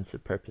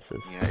defensive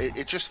purposes. Yeah,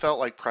 it just felt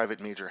like Private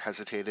Major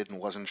hesitated and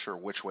wasn't sure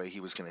which way he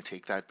was going to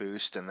take that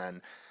boost, and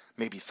then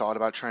maybe thought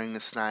about trying to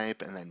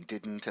snipe and then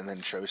didn't, and then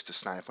chose to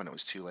snipe when it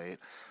was too late.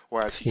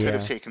 Whereas he could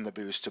have Yeah. taken the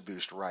boost to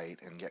boost right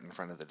and get in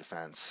front of the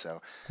defense.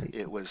 So Oh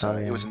it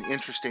yeah. was an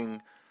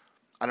interesting.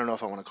 I don't know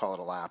if I want to call it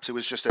a lapse. It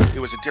was just it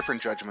was a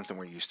different judgment than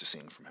we're used to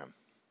seeing from him.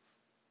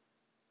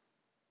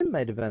 It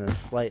might have been a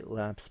slight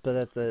lapse, but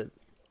at the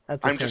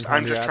same I'm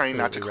time, you're just trying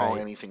not to absolutely call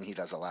right. anything he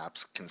does a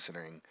lapse,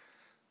 considering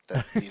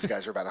that these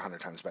guys are about 100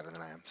 times better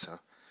than I am. So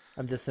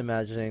I'm just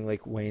imagining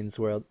like Wayne's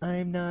World.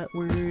 I'm not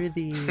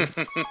worthy.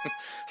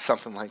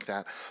 something like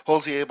that.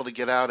 Holsey able to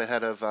get out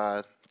ahead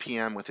of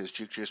PM with his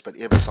juke juice,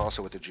 but Ibis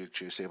also with the juke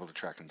juice able to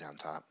track him down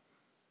top.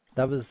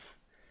 That was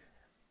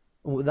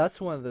that's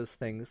one of those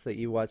things that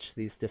you watch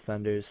these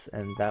defenders,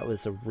 and that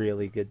was a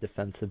really good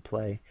defensive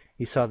play.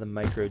 You saw the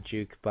micro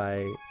juke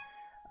by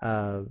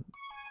uh,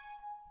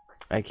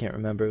 I can't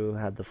remember who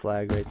had the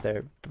flag right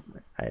there.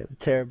 I have a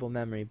terrible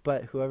memory,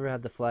 but whoever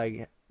had the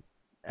flag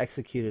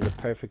executed a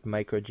perfect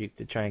micro juke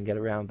to try and get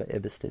around, but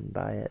Ibis didn't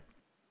buy it.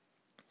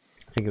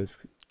 I think it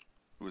was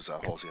It was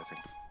Holsey, I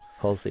think.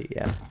 Halsey,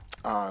 yeah.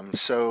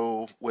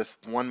 So with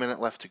 1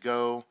 minute left to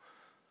go,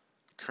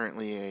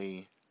 currently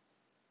a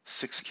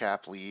 6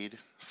 cap lead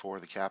for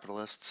the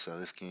Capitalists. So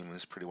this game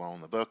is pretty well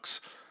in the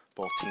books.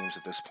 Both teams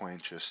at this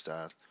point just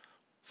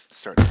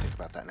starting to think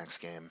about that next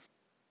game.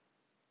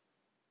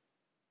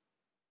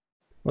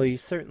 Well, you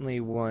certainly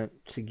want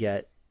to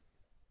get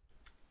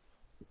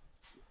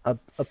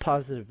a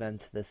positive end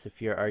to this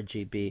if you're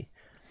RGB.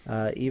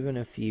 Even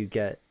if you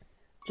get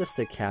just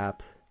a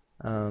cap,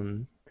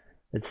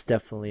 it's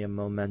definitely a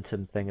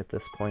momentum thing at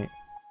this point.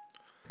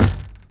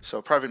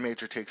 So Private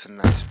Major takes a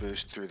nice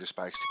boost through the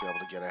spikes to be able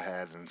to get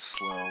ahead and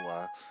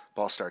slow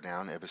Ballstar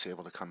down. Ibis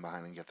able to come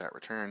behind and get that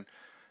return.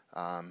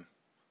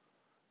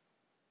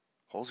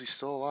 Halsey's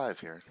still alive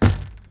here.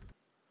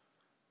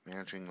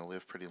 Managing to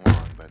live pretty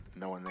long, but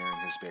no one there in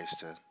his base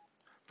to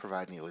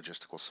provide any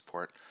logistical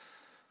support.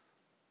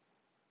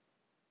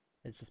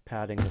 It's just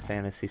padding the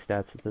fantasy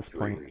stats at this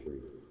point.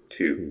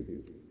 2,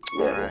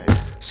 All 1.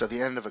 right, so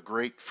the end of a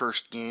great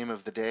first game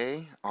of the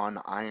day on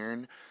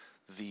Iron.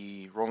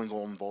 The Rolling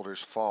Golden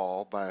Boulders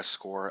fall by a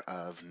score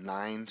of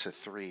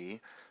 9-3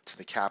 to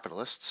the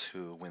Capitalists,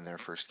 who win their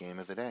first game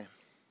of the day.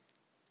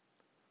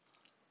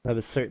 That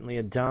was certainly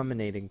a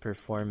dominating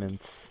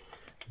performance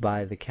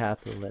by the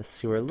Capitalists,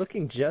 who are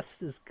looking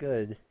just as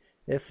good,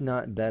 if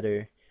not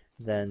better,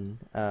 than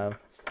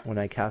when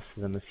I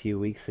casted them a few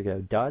weeks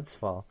ago. Dodds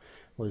Fall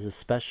was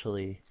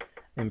especially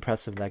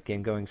impressive that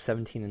game, going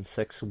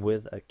 17-6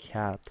 with a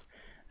cap.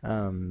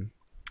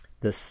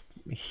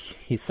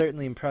 He's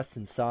certainly impressed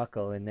in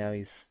Sokol, and now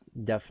he's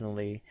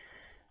definitely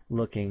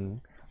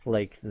looking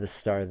like the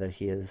star that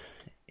he is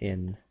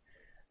in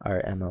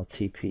our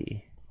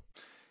MLTP.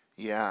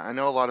 Yeah, I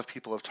know a lot of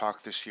people have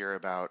talked this year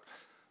about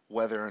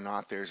whether or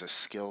not there's a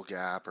skill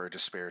gap or a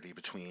disparity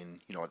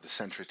between, the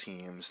Centra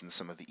teams and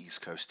some of the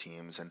East Coast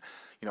teams. And,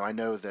 I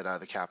know that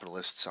the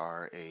Capitalists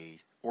are a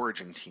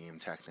origin team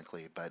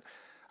technically, but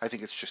I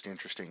think it's just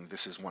interesting.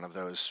 This is one of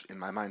those, in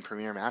my mind,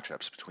 premier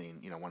matchups between,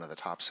 one of the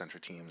top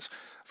Centra teams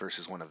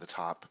versus one of the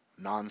top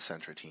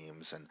non-Centra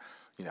teams. And,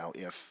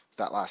 if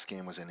that last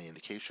game was any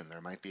indication,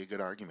 there might be a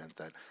good argument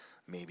that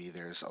maybe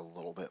there's a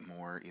little bit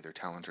more either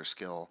talent or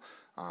skill,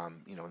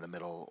 in the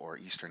middle or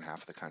eastern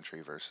half of the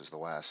country versus the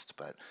west.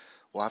 But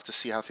we'll have to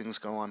see how things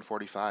go on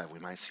 45. We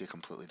might see a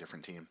completely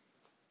different team.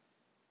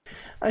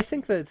 I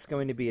think that it's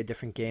going to be a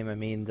different game. I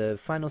mean, the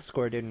final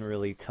score didn't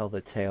really tell the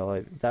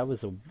tale. That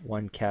was a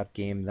one-cap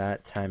game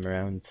that time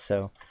around,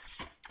 so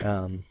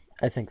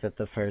I think that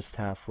the first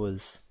half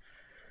was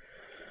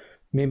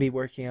maybe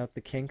working out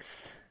the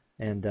kinks,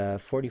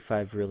 and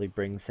 45 really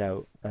brings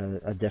out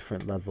a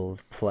different level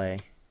of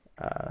play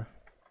uh,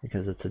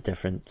 because it's a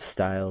different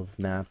style of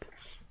map.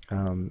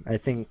 I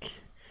think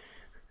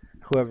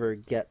whoever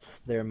gets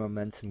their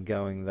momentum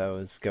going, though,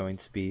 is going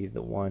to be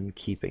the one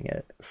keeping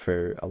it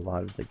for a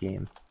lot of the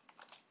game.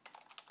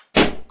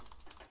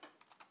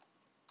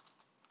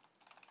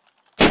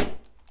 We'll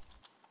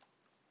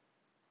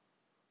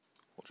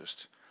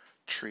just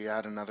tree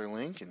out another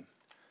link and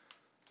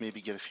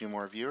maybe get a few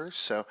more viewers.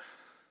 So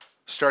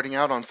starting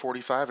out on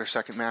 45, our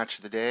second match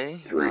of the day,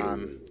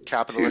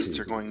 Capitalists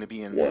are going to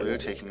be in blue,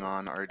 taking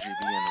on RGB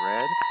in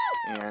red,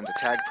 and a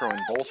TagPro in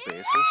both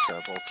bases,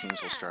 so both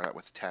teams will start out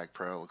with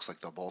TagPro. Looks like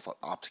they'll both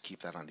opt to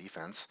keep that on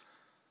defense.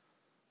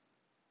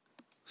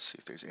 See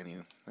if there's any.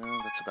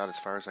 That's about as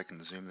far as I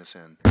can zoom this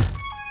in.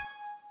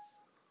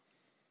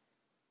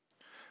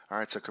 All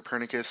right, so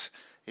Copernicus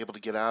able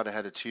to get out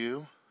ahead of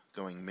 2,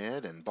 going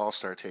mid, and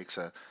Ballstar takes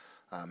a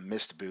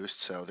missed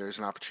boost, so there's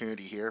an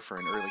opportunity here for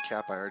an early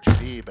cap by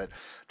RGB, but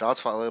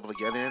Dodsfall able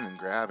to get in and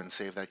grab and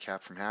save that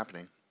cap from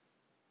happening.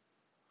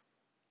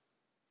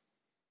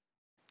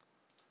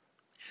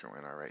 Sure, we're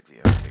in our right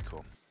view. Okay,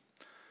 cool.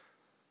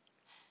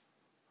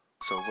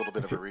 So a little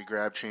bit of a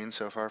regrab chain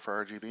so far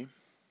for RGB.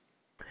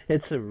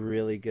 It's a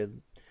really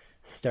good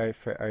start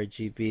for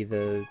RGB.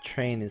 The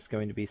train is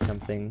going to be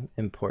something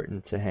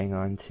important to hang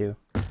on to.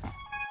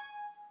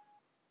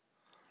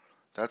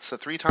 That's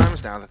 3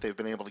 times now that they've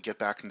been able to get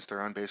back into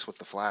their own base with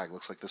the flag.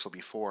 Looks like this will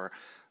be 4,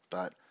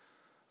 but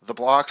the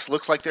blocks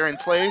looks like they're in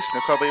place.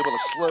 Nakoba able to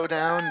slow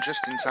down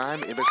just in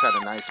time. Ibis had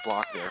a nice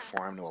block there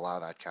for him to allow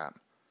that cap.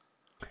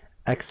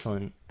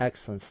 Excellent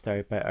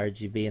start by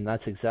RGB, and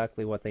that's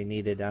exactly what they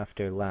needed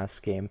after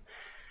last game.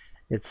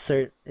 It's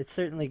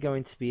certainly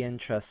going to be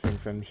interesting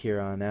from here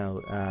on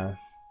out.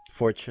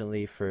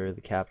 Fortunately for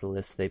the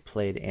Capitalists, they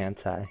played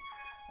anti,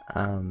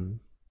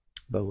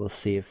 but we'll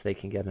see if they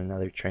can get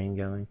another train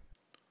going.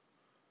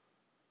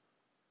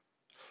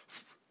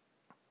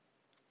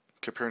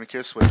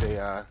 Copernicus with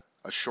a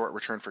short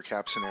return for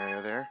cap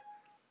scenario there.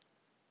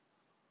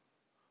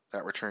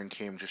 That return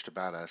came just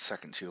about a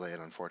second too late,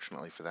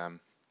 unfortunately for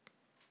them.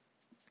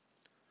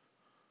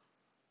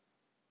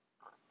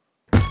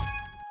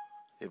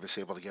 Ibis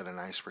able to get a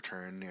nice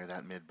return near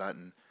that mid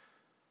button.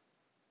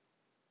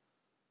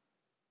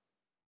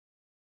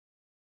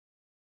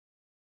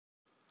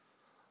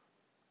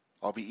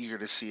 I'll be eager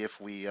to see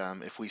if we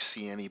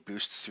see any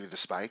boosts through the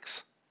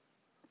spikes.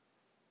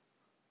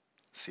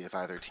 See if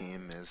either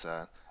team is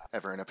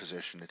ever in a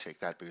position to take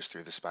that boost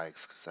through the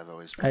spikes, because I've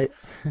always been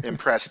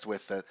impressed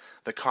with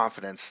the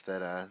confidence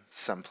that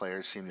some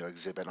players seem to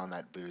exhibit on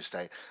that boost.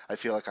 I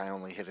feel like I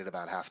only hit it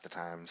about half the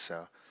time,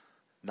 so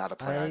not a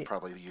play I'd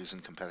probably use in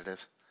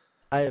competitive.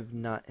 I have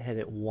not hit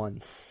it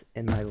once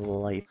in my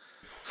life.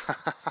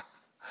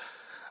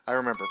 I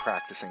remember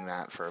practicing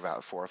that for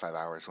about 4 or 5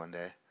 hours one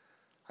day.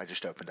 I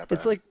just opened up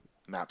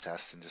map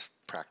test and just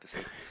practiced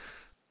it.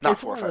 Not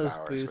 4 or 5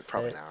 hours, but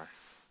probably an hour.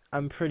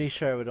 I'm pretty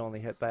sure I would only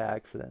hit by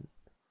accident.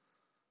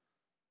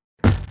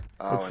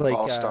 Oh, it's and like,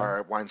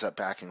 Ballstar winds up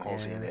backing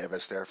Halsey and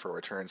Ibis there for a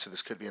return, so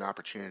this could be an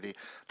opportunity.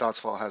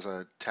 Dotsfall has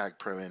a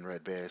TagPro in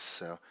red base,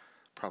 so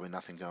probably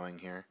nothing going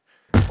here.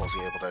 Halsey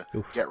able to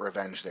get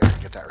revenge there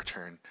and get that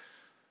return.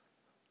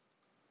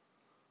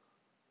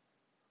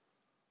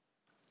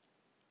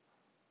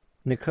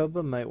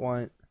 Nakoba might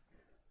want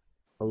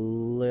a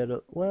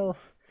little... Well,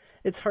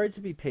 it's hard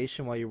to be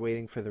patient while you're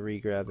waiting for the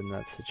regrab in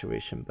that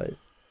situation, but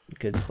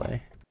good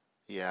play.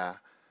 Yeah,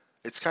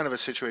 it's kind of a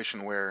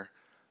situation where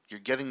you're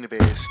getting the base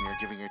and you're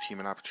giving your team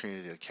an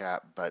opportunity to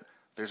cap, but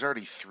there's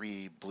already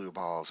 3 blue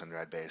balls in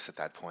red base at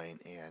that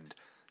point, and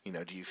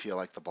do you feel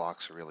like the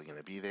blocks are really going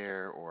to be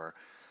there, or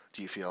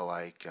do you feel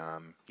like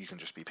you can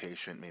just be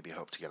patient, maybe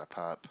hope to get a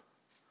pup?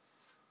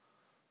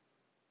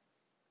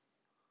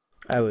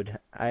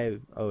 I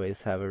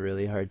always have a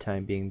really hard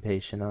time being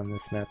patient on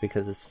this map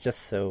because it's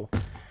just so...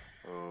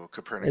 Oh,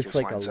 Copernicus it's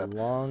like winds a up...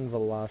 long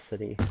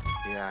velocity.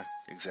 Yeah,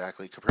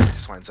 exactly.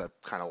 Copernicus winds up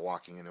kind of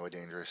walking into a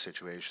dangerous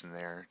situation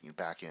there,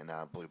 back in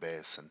blue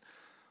base, and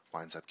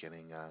winds up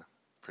getting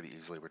pretty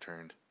easily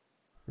returned.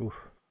 Oof.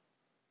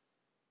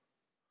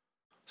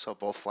 So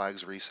both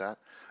flags reset.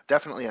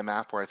 Definitely a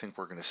map where I think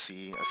we're going to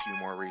see a few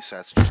more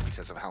resets just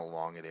because of how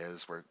long it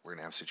is. We're going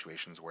to have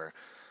situations where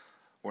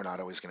we're not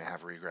always going to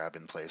have regrab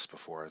in place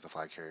before the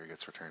flag carrier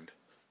gets returned.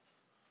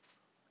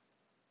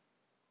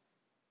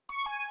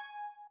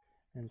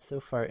 And so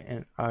far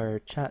in our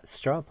chat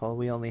straw poll,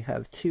 we only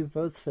have 2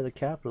 votes for the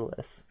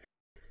capitalists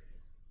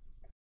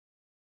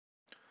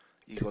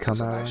to Eagles come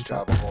does a out nice on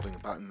top. job of holding the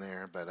button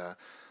there, but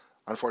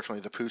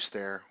unfortunately the Poos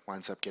there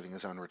winds up getting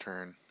his own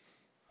return.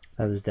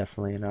 That was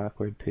definitely an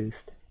awkward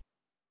boost.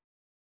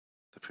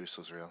 The Poos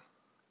was real.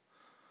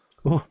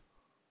 Ooh.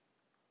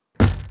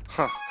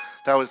 Huh.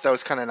 That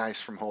was kind of nice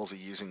from Halsey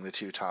using the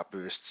 2 top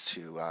boosts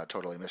to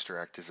totally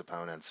misdirect his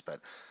opponents, but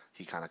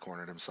he kind of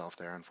cornered himself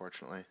there,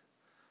 unfortunately.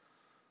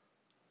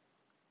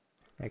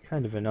 Yeah,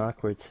 kind of an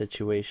awkward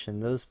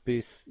situation. Those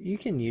boosts, you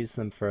can use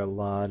them for a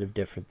lot of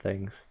different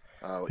things.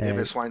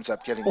 Ibis winds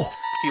up he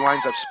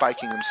winds up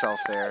spiking himself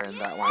there, and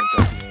that winds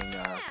up being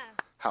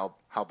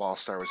how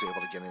Ballstar was able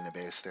to get into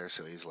base there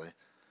so easily.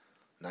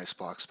 Nice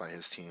blocks by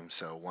his team,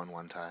 so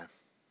 1-1 tie.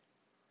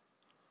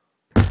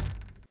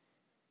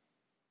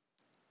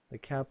 The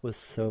cap was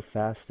so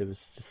fast,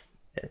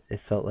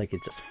 it felt like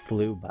it just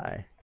flew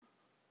by.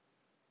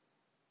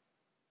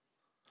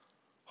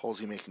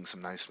 Halsey making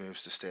some nice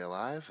moves to stay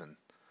alive, and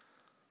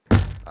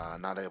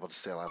not able to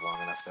stay alive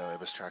long enough though.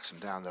 Ibis tracks him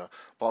down though.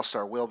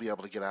 Ballstar will be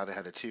able to get out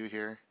ahead of 2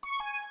 here.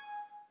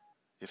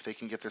 If they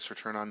can get this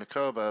return on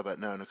Nakoba, but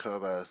no,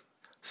 Nakoba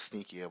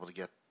sneaky able to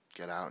get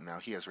out. Now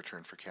he has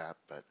returned for cap,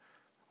 but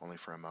only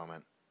for a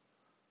moment.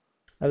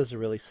 That was a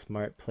really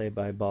smart play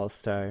by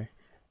Ballstar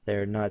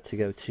there, not to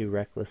go too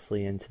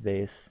recklessly into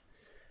base.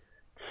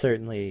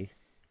 Certainly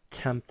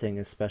tempting,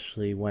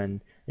 especially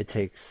when it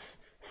takes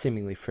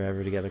seemingly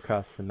forever to get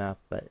across the map,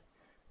 but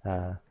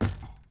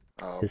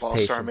his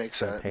Ballstar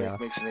patience is going to pay off.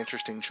 makes an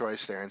interesting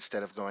choice there.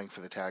 Instead of going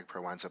for the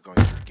TagPro, winds up going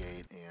through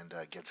gate and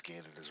gets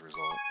gated as a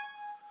result.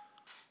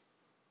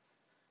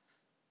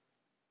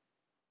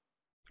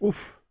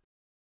 Oof.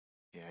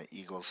 Yeah,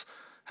 Eagles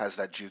has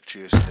that juke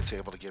juice, and it's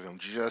able to give him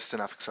just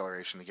enough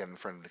acceleration to get in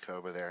front of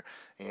Nakoba there.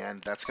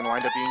 And that's going to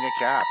wind up being a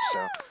cap.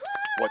 So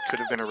what could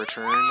have been a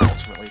return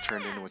ultimately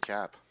turned into a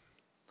cap.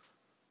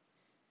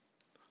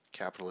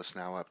 Capitalist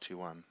now up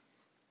 2-1.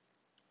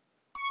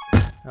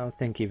 I don't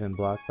think even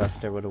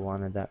Blockbuster would have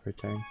wanted that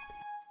return.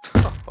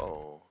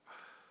 Oh.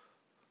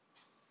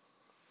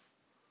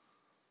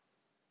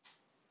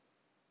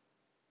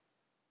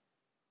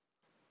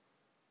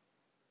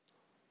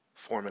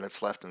 Four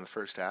minutes left in the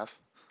first half.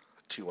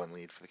 2-1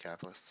 lead for the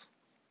Capitalists.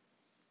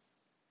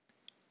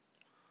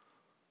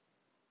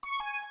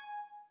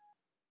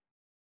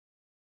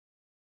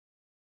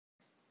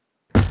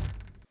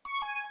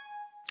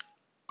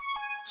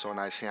 So a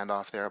nice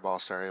handoff there.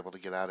 Ballstar able to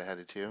get out ahead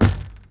of 2.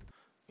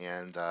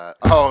 And,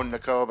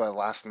 Nakoba,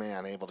 last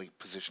man, able to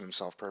position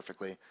himself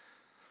perfectly.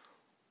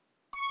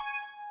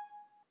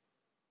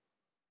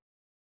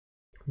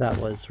 That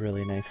was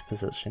really nice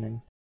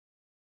positioning.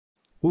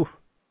 Ooh.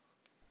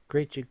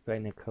 Great juke by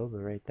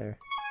Nakoba right there.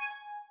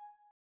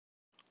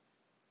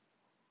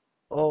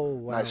 Oh,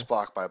 wow. Nice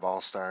block by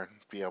Ballstar.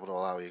 Be able to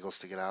allow Eagles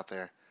to get out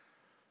there.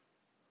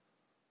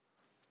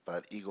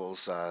 But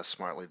Eagles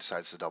smartly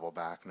decides to double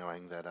back,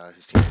 knowing that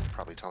his teammate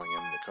probably telling him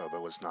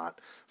Nakoba was not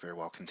very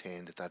well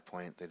contained at that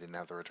point. They didn't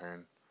have the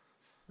return.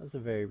 That was a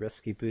very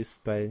risky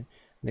boost by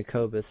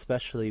Nakoba,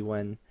 especially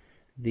when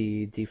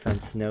the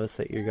defense knows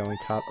that you're going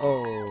top.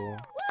 Oh.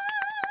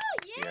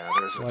 Yeah,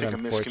 there's I What think a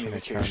unfortunate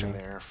miscommunication timing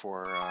there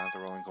for the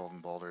Rolling Golden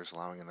Boulders,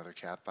 allowing another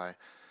cap by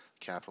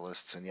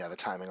Capitalists. And yeah, the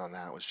timing on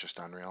that was just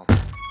unreal.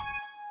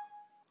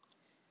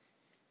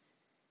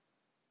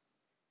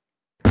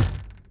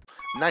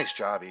 Nice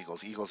job,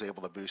 Eagles. Eagles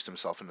able to boost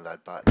himself into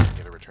that button and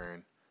get a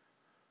return.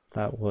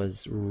 That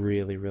was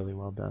really, really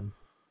well done.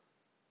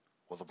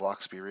 Will the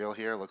blocks be real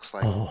here? Looks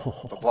like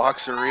the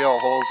blocks are real.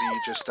 Halsey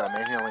just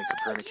manhandling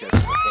Copernicus in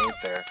the paint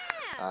there.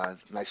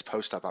 Nice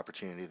post-up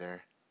opportunity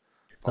there.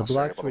 The Ballstar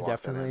blocks able were to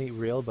walk that definitely in.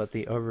 real, but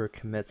the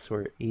overcommits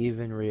were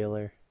even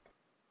realer.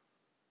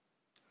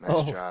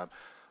 Nice job.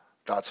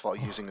 Dotsfall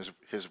using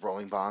his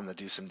rolling bomb to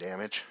do some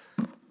damage.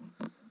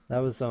 That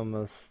was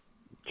almost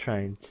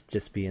trying to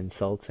just be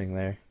insulting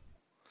there.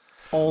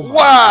 Oh my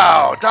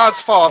Wow! God.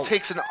 Dotsfall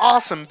takes an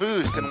awesome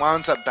boost and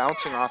winds up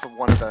bouncing off of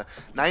one of the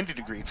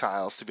 90-degree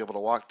tiles to be able to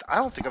walk. I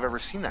don't think I've ever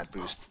seen that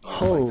boost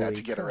used like that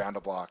to get crap. around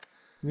a block.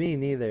 Me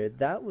neither.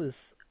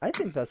 I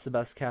think that's the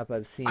best cap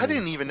I've seen I in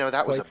didn't even know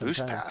that was a quite some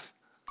boost time. path.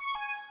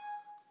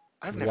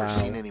 I've never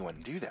seen Wow.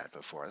 anyone do that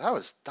before. That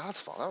was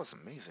Dotsfall. That was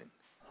amazing.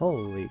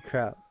 Holy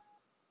crap.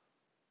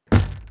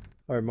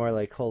 Or more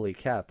like holy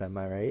cap, am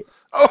I right?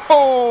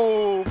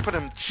 Oh, put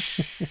him.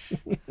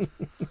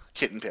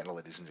 Kitten Panda,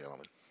 ladies and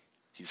gentlemen.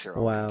 He's here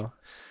all week. Wow.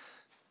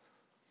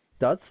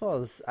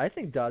 I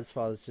think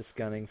Dodgefall is just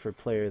gunning for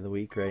player of the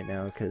week right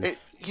now because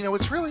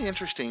It's really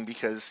interesting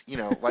because,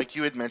 like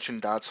you had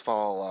mentioned,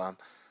 Dotsfall,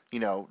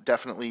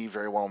 definitely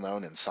very well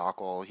known in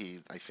Sokol. He,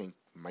 I think,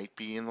 might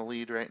be in the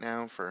lead right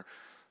now for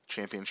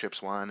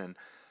Championships 1. And,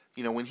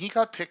 when he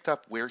got picked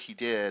up where he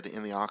did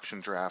in the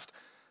auction draft,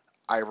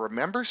 I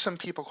remember some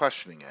people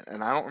questioning it,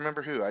 and I don't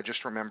remember who. I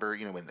just remember,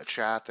 in the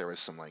chat there was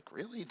some like,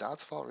 really,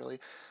 Dodds fault, really?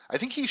 I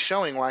think he's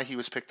showing why he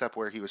was picked up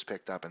where he was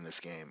picked up in this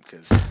game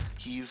because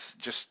he's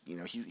just,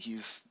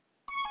 he's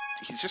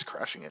just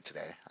crushing it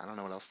today. I don't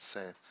know what else to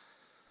say.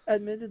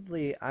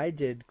 Admittedly, I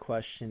did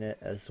question it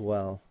as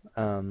well,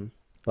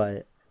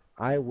 but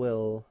I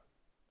will,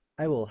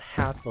 I will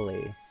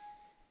happily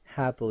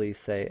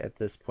say at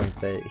this point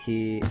that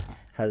he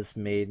has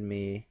made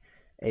me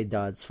a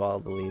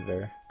Doddsfall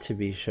believer. To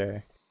be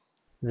sure,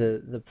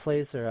 the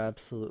plays are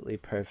absolutely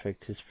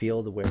perfect. His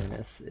field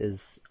awareness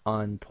is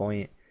on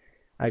point.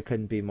 I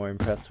couldn't be more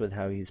impressed with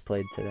how he's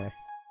played today.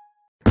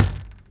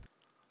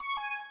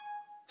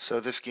 So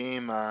this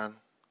game,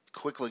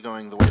 quickly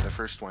going the way the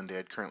first one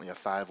did. Currently a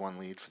 5-1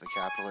 lead for the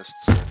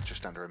Capitalists with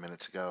just under a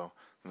minute to go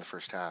in the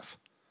first half.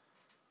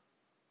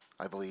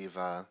 I believe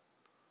the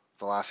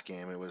last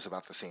game it was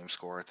about the same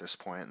score at this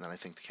point, and then I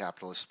think the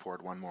Capitalists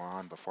poured one more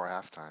on before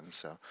halftime.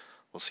 So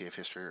we'll see if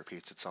history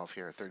repeats itself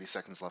here. 30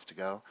 seconds left to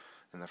go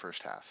in the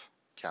first half.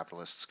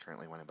 Capitalists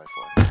currently winning by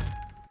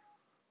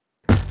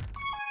 4.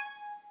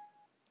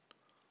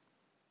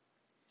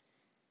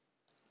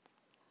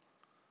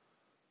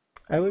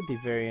 I would be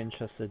very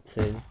interested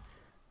to.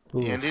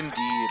 And indeed,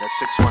 a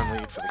 6-1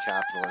 lead for the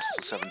Capitalists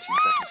with 17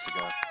 seconds to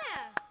go.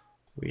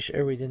 We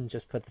sure we didn't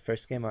just put the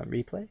first game on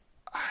replay?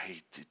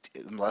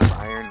 Unless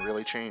Iron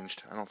really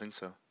changed. I don't think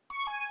so.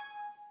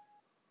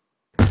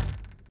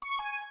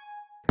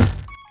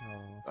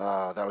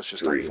 That was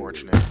just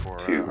unfortunate for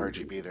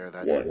RGB there.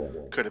 That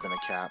could have been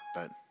a cap,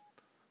 but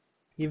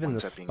even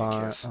ends up being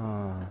a kiss.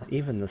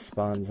 Even the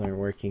spawns aren't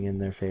working in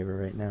their favor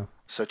right now.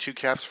 So 2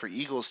 caps for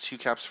Eagles, 2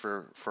 caps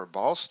for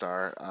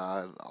Ballstar.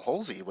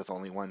 Halsey with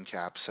only 1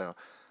 cap, so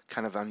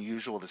kind of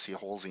unusual to see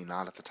Halsey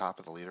not at the top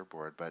of the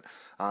leaderboard. But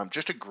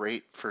just a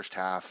great first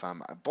half.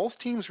 Both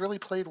teams really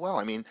played well.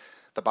 I mean,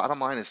 the bottom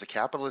line is the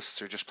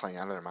Capitalists are just playing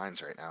out of their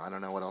minds right now. I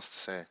don't know what else to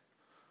say.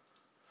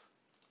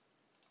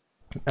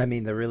 I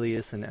mean, there really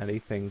isn't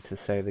anything to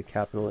say. The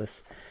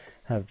Capitalists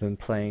have been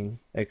playing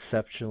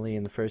exceptionally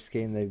in the first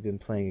game. They've been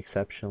playing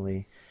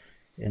exceptionally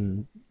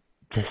in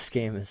this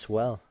game as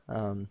well.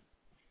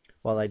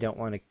 While I don't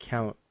want to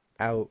count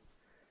out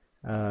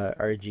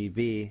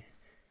RGB,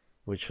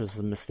 which was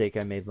the mistake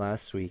I made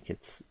last week,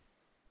 it's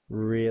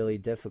really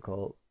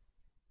difficult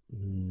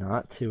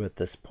not to at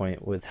this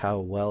point with how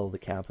well the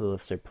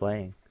Capitalists are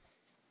playing.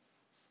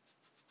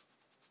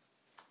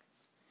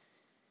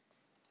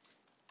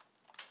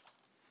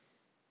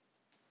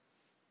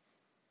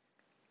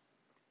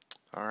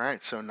 All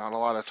right, so not a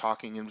lot of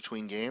talking in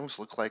between games.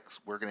 Look like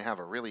we're going to have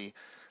a really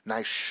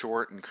nice,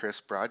 short, and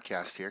crisp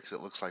broadcast here because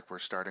it looks like we're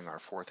starting our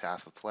 4th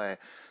half of play.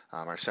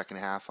 Our second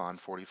half on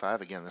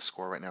 45. Again, the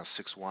score right now is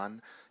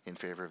 6-1 in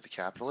favor of the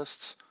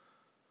Capitalists.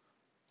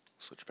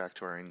 Switch back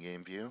to our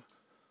in-game view.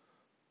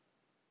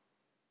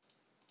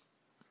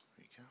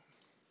 There you go.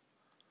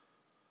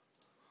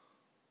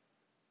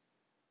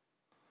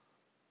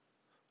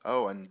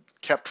 Oh, and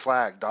kept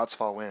flag.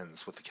 Doddsfall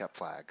wins with the kept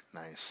flag.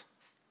 Nice.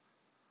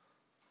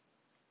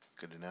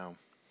 Good to know.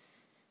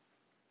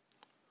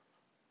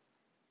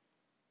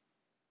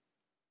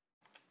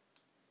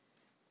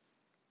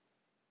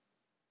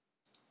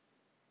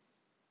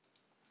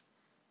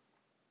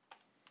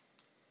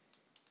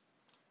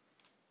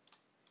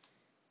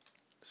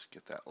 Let's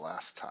get that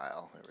last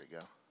tile. There we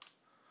go.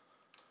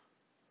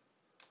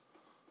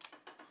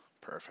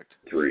 Perfect.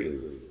 3,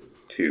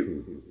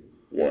 2,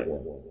 1.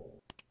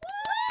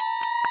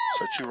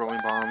 So 2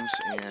 rolling bombs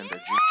and a juke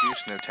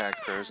juice. No tag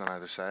pros on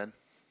either side.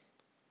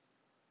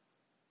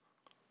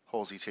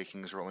 Halsey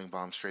taking his rolling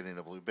bomb straight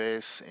into blue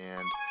base,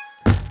 and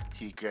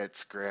he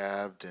gets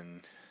grabbed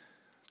and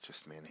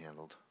just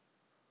manhandled.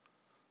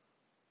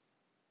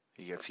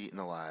 He gets eaten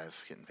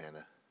alive, Kitten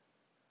Panda.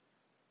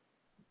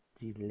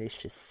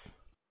 Delicious.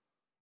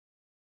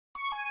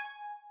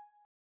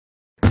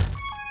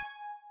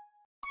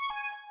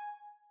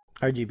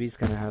 RGB's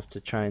gonna have to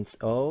try and...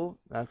 Oh,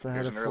 that's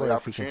ahead of 4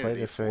 if he can play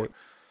this right.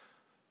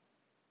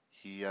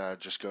 He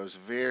just goes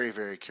very,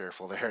 very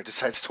careful there.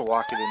 Decides to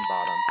walk it in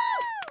bottom.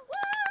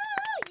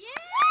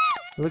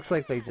 It looks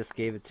like they just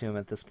gave it to him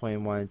at this point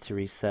and wanted to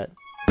reset.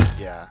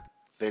 Yeah,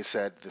 they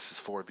said this is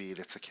 4 beat,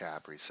 it's a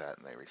cap, reset,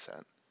 and they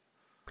reset.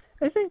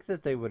 I think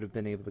that they would have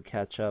been able to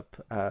catch up,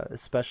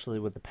 especially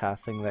with the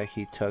pathing that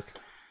he took.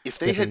 If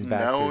they had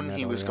known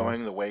he was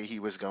going the way he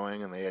was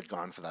going and they had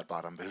gone for that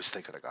bottom boost,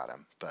 they could have got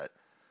him. But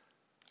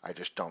I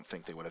just don't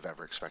think they would have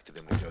ever expected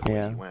him to go the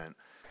way he went.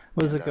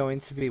 Was it going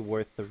to be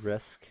worth the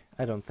risk?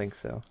 I don't think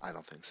so. I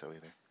don't think so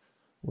either.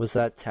 Was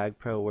that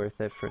TagPro worth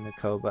it for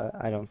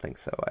Nakoba? I don't think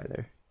so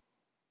either.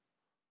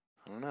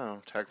 I don't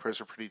know. TagPros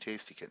are pretty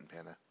tasty, Kitten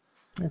Panda.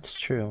 It's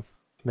true.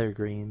 They're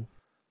green.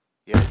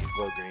 Yeah, you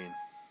glow green.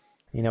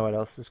 You know what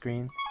else is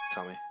green?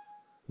 Tell me.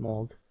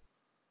 Mold.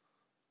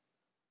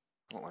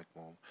 I don't like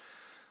mold.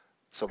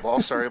 So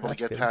Ballstar able to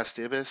get past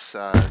Ibis.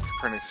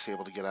 Copernicus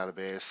able to get out of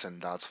base,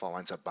 and Doddsfall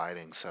winds up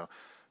biting. So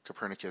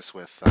Copernicus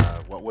with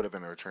what would have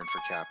been a return for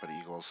cap, but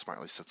Eagles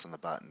smartly sits on the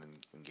button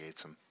and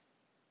gates him.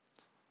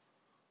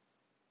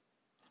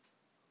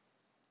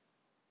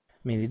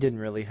 I mean, he didn't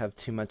really have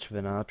too much of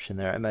an option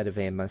there. I might have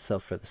aimed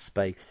myself for the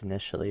spikes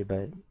initially,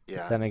 but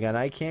Yeah. then again,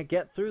 I can't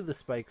get through the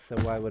spikes, so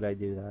why would I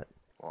do that?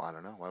 Well, I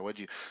don't know. Why would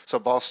you? So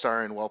Ball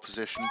Star in well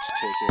positioned to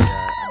take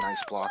a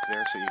nice block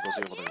there. So Eagles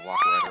able to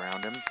walk right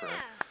around him for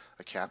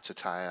a cap to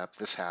tie up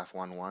this half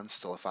 1-1.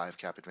 Still a 5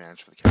 cap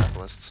advantage for the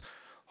capitalists.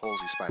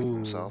 Halsey spiking Ooh.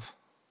 himself.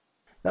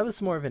 That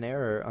was more of an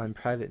error on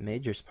Private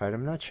Major's part.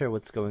 I'm not sure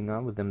what's going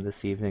on with him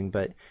this evening,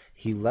 but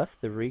he left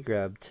the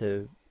regrab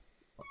to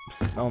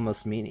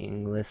almost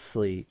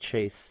meaninglessly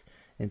chase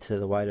into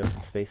the wide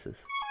open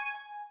spaces.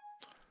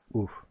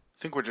 Ooh. I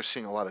think we're just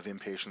seeing a lot of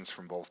impatience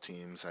from both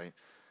teams.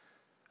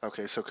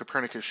 Okay, so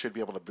Copernicus should be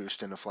able to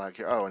boost in a flag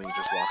here. Oh, and he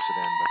just walks it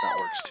in, but that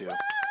works too.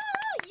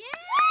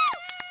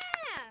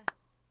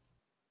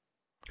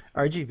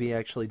 RGB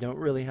actually don't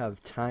really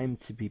have time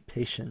to be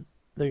patient.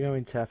 They're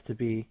going to have to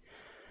be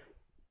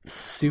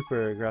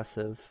super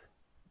aggressive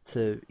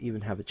to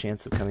even have a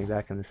chance of coming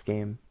back in this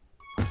game.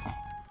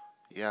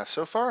 Yeah,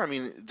 so far, I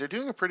mean, they're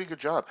doing a pretty good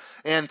job.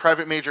 And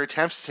Private Major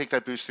attempts to take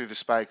that boost through the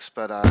spikes,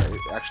 but it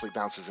actually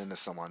bounces into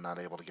someone, not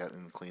able to get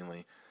in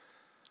cleanly.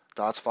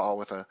 Dots fall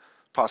with a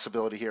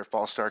possibility here if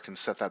Ballstar can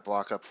set that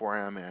block up for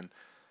him, and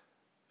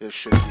this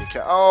should be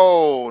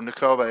oh,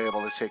 Nakoba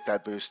able to take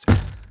that boost.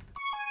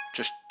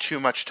 Just too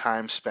much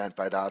time spent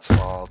by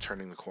Dotsfall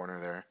turning the corner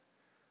there.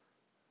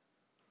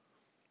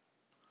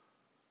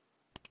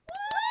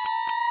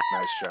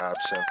 Nice job.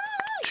 So,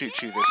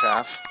 choo-choo this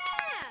half.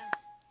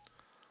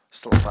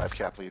 Still a 5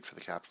 cap lead for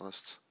the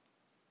capitalists.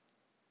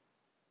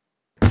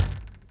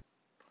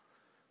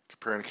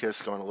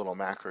 Copernicus going a little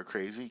macro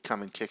crazy.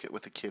 Come and kick it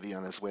with the kitty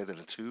on his way to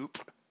the tube.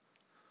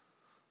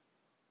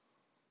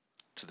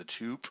 To the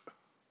tube.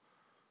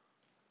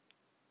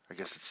 I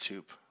guess it's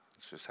tube.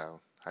 That's just how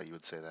you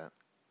would say that.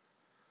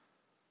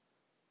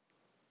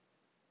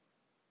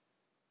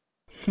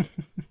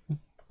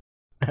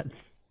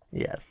 That's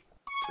yes.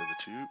 To the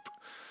tube.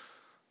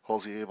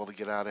 Halsey able to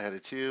get out ahead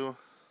of 2.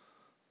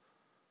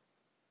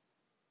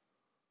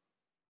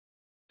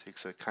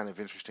 Takes a kind of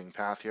interesting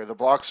path here. The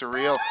blocks are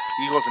real.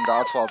 Eagles and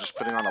Dotsfall just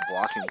putting on a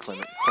blocking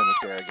clinic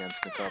there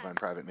against Nakoba and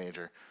Private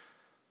Major.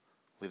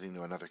 Leading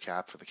to another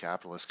cap for the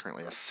capitalists.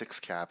 Currently a 6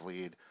 cap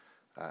lead.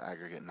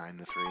 Aggregate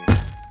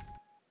 9-3.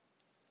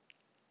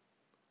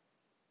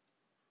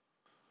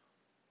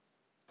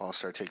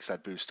 Ballstar takes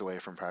that boost away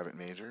from Private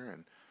Major.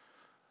 And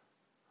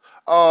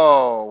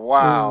oh,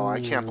 wow.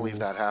 I can't believe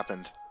that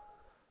happened.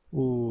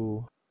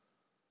 Ooh.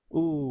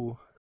 Ooh.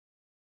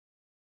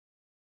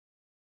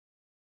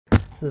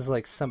 This is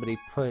like somebody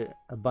put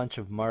a bunch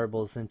of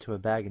marbles into a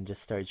bag and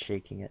just started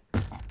shaking it.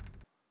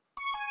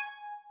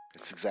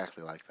 It's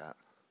exactly like that.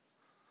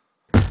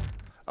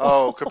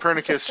 Oh,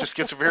 Copernicus just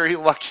gets very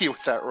lucky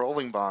with that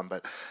rolling bomb,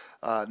 but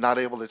not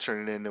able to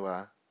turn it into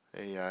a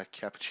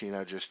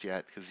cappuccino just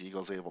yet because the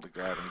Eagle's able to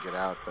grab and get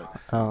out. But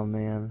oh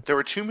man, there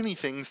were too many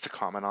things to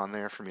comment on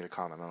there for me to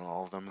comment on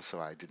all of them,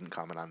 so I didn't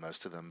comment on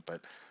most of them.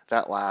 But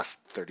that last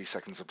 30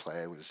 seconds of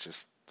play was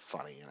just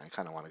funny, and I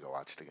kind of want to go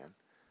watch it again.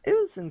 it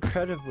was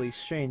incredibly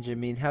strange. I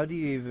mean, how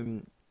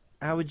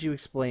would you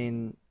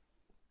explain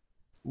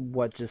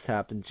what just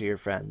happened to your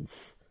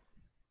friends?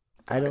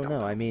 I don't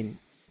know. I mean,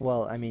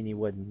 well, I mean you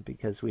wouldn't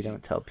because we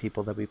don't tell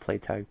people that we play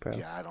TagPro.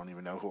 Yeah, I don't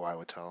even know who I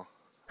would tell.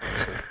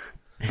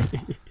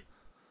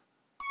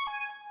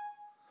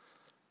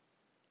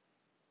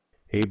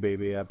 Hey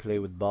baby, I play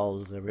with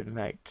balls every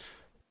night.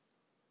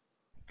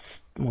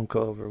 Just won't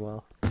go over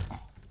well.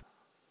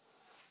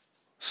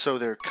 So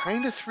they're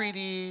kind of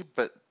 3D,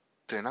 but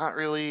they're not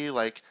really.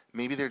 Like,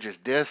 maybe they're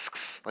just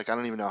discs. Like, I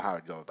don't even know how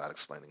I'd go about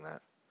explaining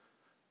that.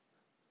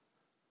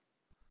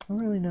 I don't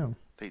really know.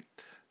 They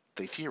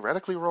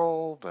theoretically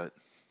roll, but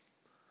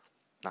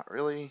not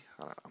really.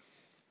 I don't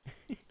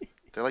know.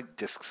 They're like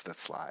discs that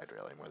slide,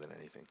 really, more than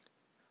anything.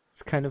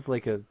 It's kind of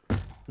like a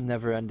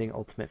never-ending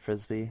ultimate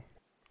frisbee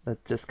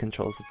that just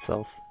controls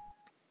itself.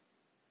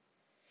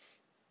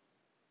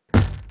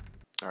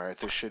 All right,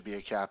 this should be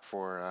a cap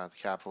for the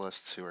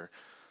capitalists who are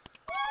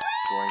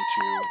going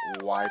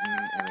to widen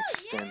and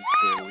extend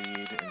their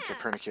lead. And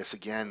Copernicus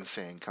again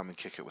saying, "Come and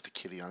kick it with the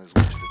kitty on his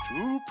way to the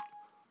tube."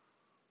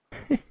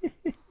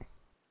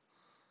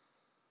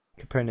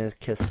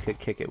 Copernicus could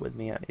kick it with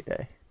me any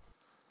day.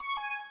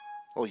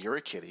 Well, you're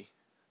a kitty.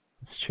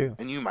 It's true.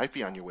 And you might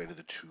be on your way to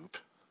the tube.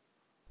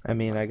 I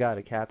mean, I got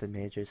a cap in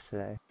majors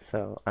today,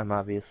 so I'm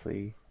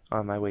obviously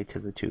on my way to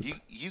the tube.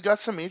 You got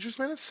some majors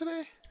minutes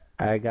today?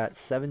 I got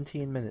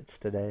 17 minutes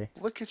today.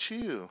 Look at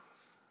you.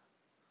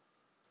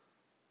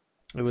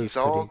 He's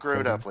all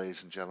growed up,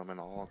 ladies and gentlemen,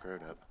 all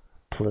growed up.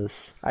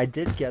 Plus, I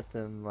did get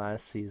them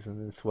last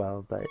season as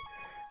well, but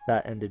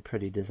that ended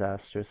pretty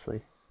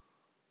disastrously.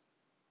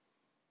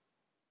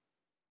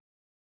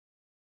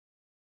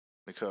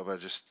 Nakoba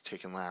just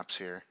taking laps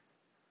here.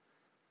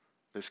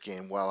 This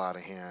game well out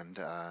of hand.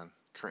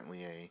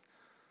 Currently a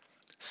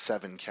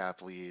 7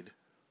 cap lead.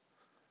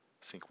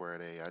 I think we're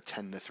at a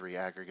 10-3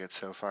 aggregate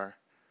so far.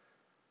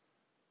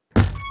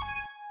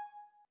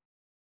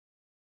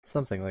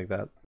 Something like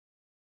that.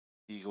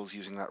 Eagles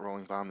using that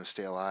rolling bomb to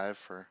stay alive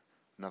for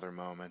another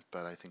moment,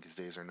 but I think his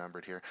days are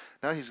numbered here.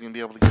 Now he's going to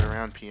be able to get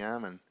around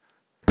PM, and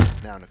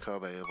now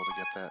Nakobe able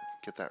to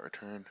get that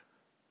return.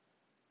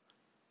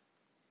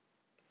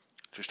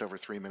 Just over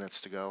 3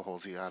 minutes to go.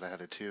 Holds out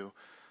ahead of 2.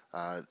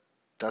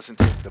 Doesn't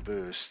take the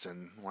boost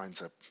and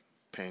winds up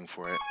paying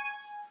for it.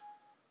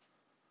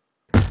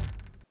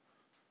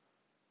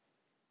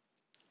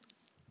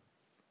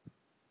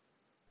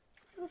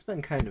 This has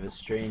been kind of a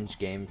strange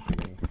game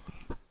for me.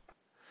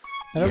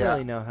 I don't Yeah.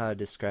 really know how to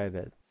describe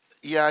it.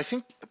 Yeah, I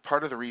think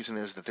part of the reason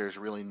is that there's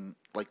really,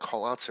 like,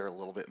 callouts are a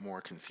little bit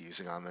more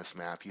confusing on this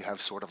map. You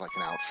have sort of like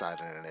an outside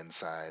and an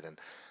inside, and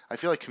I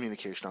feel like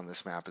communication on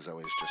this map is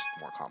always just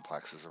more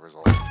complex as a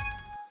result.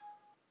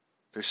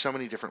 There's so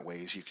many different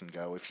ways you can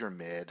go. If you're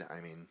mid,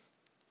 I mean,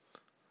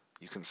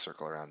 you can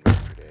circle around mid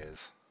for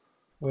days.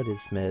 What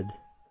is mid?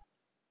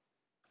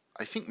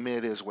 I think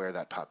mid is where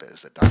that pup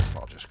is that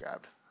Dodgeball just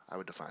grabbed. I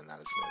would define that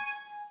as mid.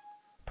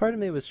 Part of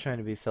me was trying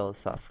to be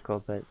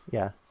philosophical, but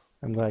yeah,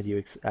 I'm glad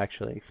you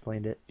actually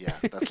explained it. Yeah,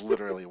 that's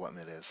literally what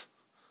mid is.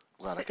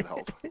 Glad I could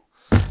help.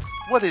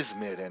 What is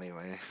mid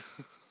anyway?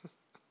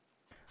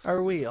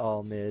 Are we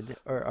all mid,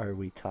 or are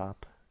we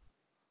top?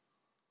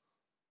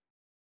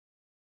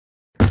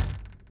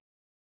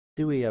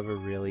 Do we ever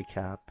really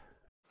cap?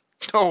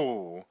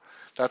 Oh,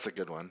 that's a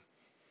good one.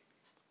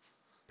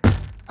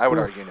 I would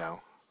argue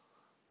no.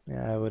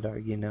 Yeah, I would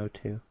argue no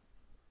too.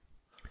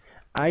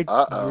 I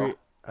Uh-oh.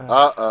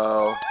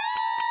 Uh-oh.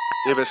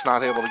 Ibis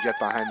not able to get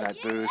behind that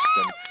boost,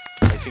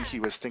 and I think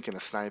he was thinking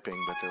of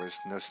sniping, but there was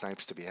no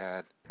snipes to be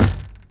had.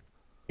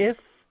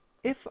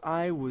 If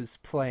I was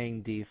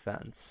playing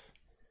defense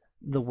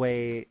the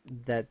way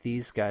that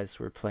these guys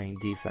were playing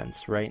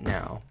defense right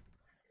now,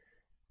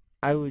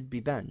 I would be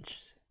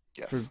benched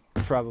for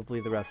probably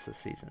the rest of the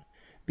season.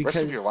 Rest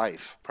of your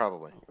life,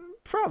 probably.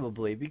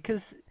 Probably,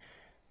 because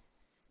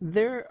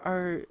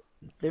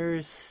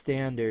there's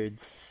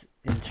standards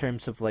in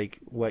terms of like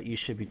what you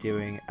should be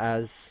doing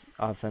as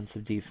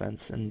offensive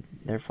defense, and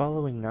they're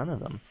following none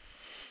of them.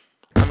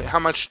 I mean, how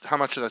much of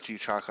that do you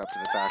chalk up to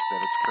the fact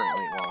that it's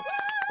currently, well,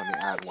 let me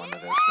add one to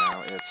this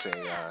now. It's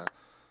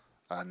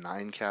a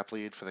 9 cap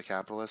lead for the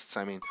Capitalists.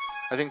 I mean,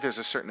 I think there's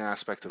a certain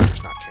aspect of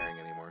just not caring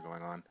anymore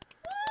going on.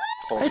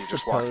 Halsey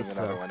just walking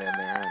another one in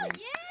there. I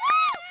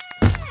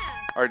mean,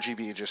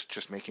 RGB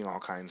just making all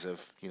kinds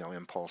of,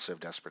 impulsive,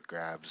 desperate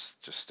grabs.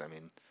 Just, I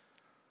mean,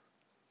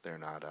 they're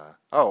not,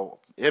 oh,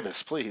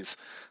 Ibis, please.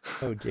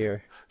 Oh,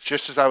 dear.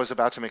 Just as I was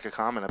about to make a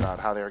comment about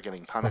how they were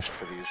getting punished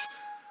for these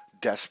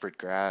desperate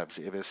grabs,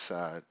 Ibis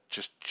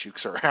just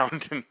jukes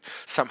around and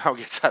somehow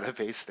gets out of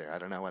base there. I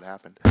don't know what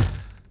happened.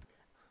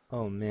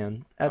 Oh,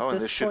 man. And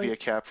this should be a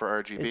cap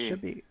for RGB. It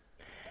should be.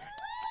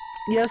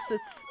 Yes,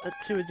 it's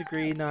to a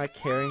degree not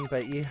caring,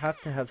 but you have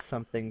to have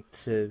something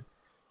to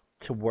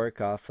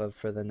work off of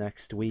for the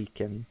next week,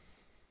 and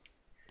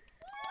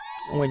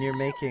when you're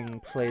making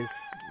plays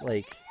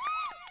like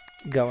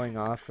going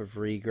off of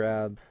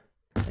regrab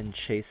and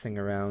chasing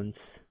around,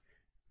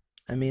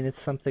 I mean,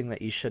 it's something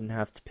that you shouldn't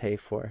have to pay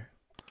for.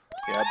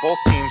 Yeah, both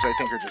teams, I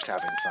think, are just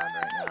having fun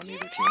right now.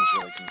 Neither team's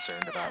really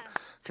concerned about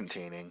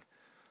containing.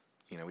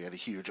 We had a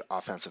huge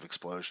offensive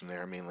explosion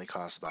there, mainly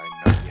caused by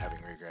nobody having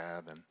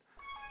regrab. And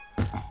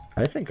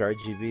I think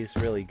RGB's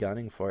really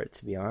gunning for it,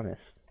 to be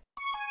honest.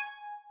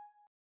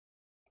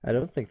 I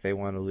don't think they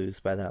want to lose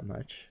by that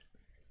much.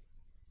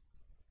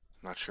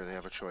 Not sure they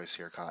have a choice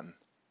here, Cotton.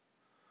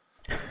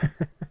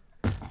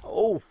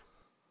 Oh!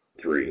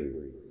 3,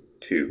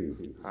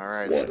 2. All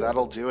right, so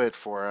that'll do it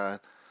for a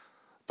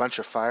bunch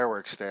of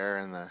fireworks there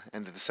in the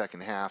end of the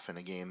second half in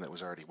a game that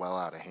was already well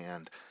out of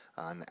hand.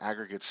 An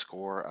aggregate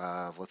score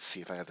of, let's see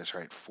if I have this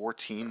right,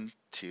 14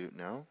 to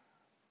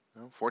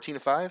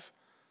 5?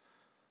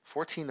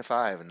 14 to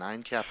 5, a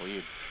 9 cap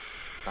lead.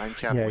 9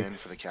 cap win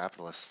for the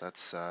Capitalists.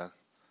 That's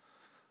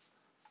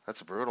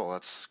brutal.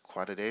 That's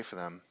quite a day for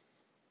them.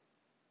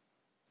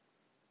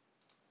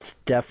 It's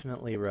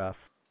definitely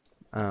rough.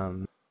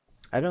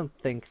 I don't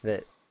think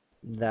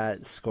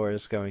that score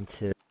is going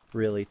to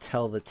really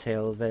tell the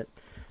tale of it.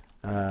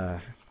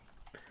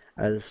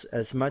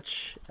 As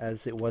much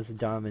as it was a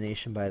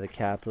domination by the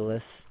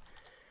Capitalists,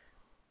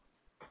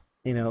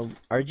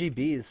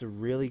 RGB is a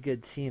really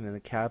good team, and the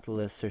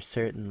Capitalists are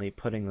certainly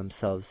putting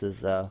themselves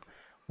as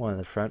one of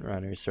the front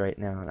runners right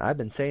now. And I've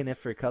been saying it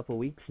for a couple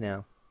weeks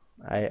now.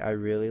 I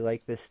really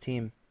like this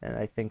team, and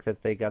I think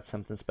that they got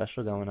something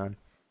special going on.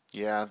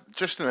 Yeah,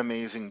 just an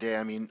amazing day.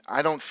 I mean,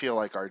 I don't feel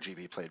like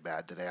RGB played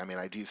bad today. I mean,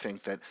 I do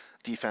think that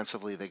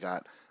defensively they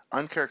got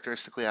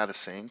uncharacteristically out of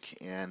sync,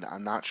 and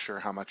I'm not sure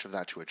how much of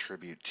that to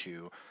attribute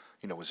to,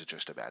 was it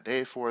just a bad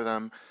day for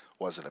them?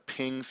 Was it a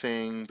ping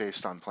thing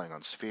based on playing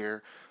on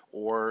Sphere?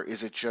 Or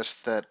is it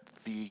just that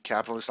the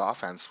Capitalist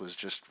offense was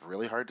just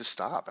really hard to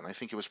stop? And I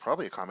think it was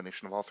probably a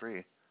combination of all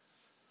three.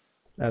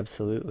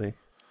 Absolutely.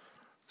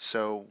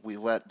 So we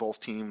let both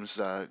teams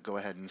go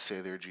ahead and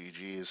say their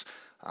GGs.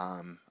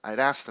 I'd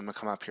asked them to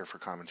come up here for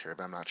commentary,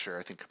 but I'm not sure.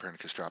 I think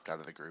Copernicus dropped out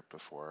of the group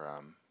before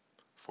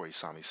you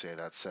saw me say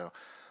that. So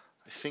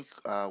I think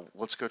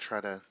let's go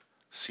try to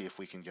see if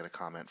we can get a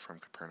comment from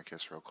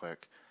Copernicus real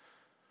quick.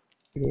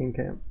 Good game,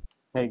 Cam.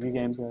 Hey, good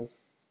games, guys.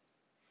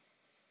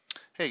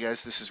 Hey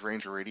guys, this is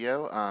Ranger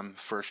Radio.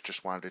 First,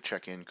 just wanted to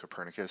check in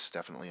Copernicus.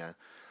 Definitely a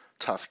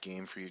tough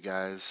game for you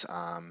guys.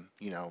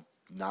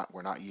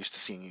 We're not used to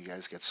seeing you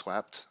guys get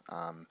swept.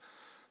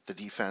 The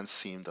defense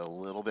seemed a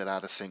little bit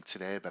out of sync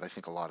today, but I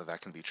think a lot of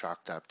that can be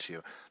chalked up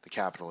to the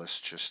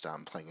Capitalists just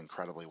playing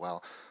incredibly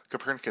well.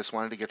 Copernicus,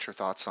 wanted to get your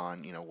thoughts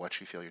on what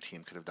you feel your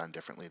team could have done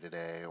differently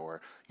today,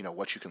 or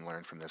what you can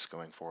learn from this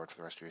going forward for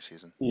the rest of your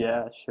season.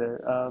 Yeah, sure.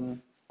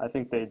 I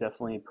think they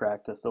definitely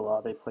practiced a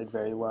lot. They played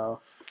very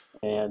well,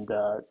 and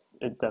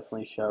it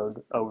definitely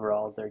showed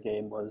overall their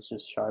game was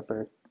just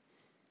sharper.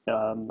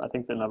 I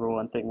think the number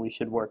one thing we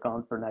should work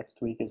on for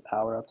next week is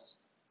power-ups.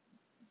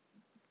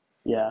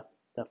 Yeah,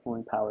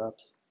 definitely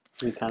power-ups.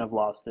 We kind of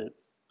lost it.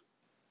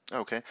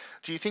 Okay.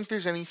 Do you think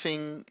there's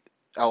anything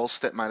else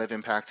that might have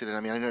impacted it?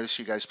 I mean, I noticed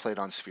you guys played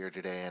on Sphere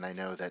today, and I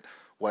know that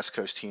West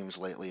Coast teams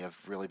lately have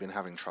really been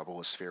having trouble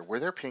with Sphere. Were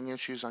there ping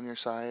issues on your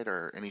side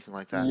or anything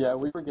like that? Yeah,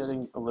 we were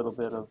getting a little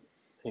bit of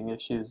ping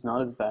issues,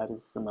 not as bad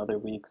as some other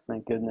weeks,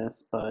 thank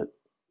goodness, but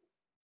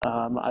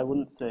I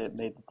wouldn't say it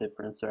made the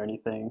difference or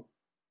anything,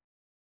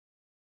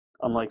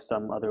 unlike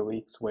some other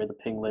weeks where the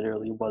ping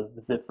literally was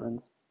the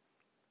difference.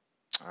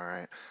 All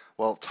right.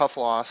 Well, tough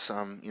loss.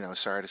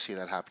 Sorry to see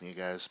that happen to you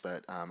guys,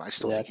 but I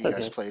still Yeah, think it's you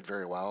guys okay. played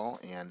very well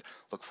and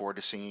look forward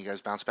to seeing you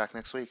guys bounce back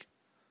next week.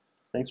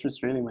 Thanks for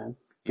streaming, man.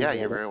 Yeah,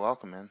 Appreciate you're it. very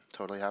welcome, man.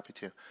 Totally happy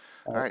to.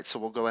 All right, so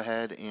we'll go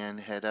ahead and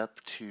head up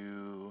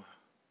to.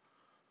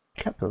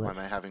 Why am I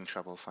Capitalist. having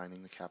trouble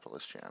finding the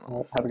Capitalist All channel?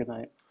 right, have a good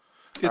night.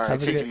 All right,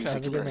 Have a take good- it easy, have a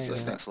good night,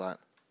 Copernicus. man. Thanks a lot.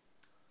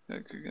 Yeah,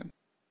 good game.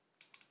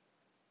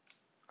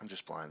 I'm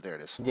just blind. There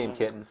it is. Game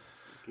kitten.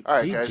 All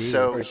right, guys. GG.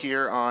 So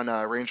here on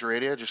Ranger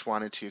Radio, just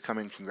wanted to come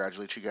and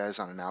congratulate you guys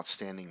on an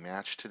outstanding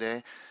match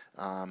today.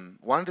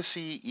 Wanted to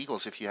see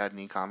Eagles if you had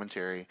any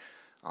commentary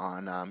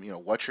on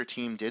what your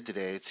team did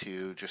today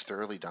to just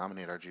thoroughly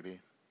dominate RGB.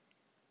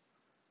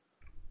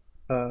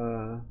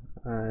 I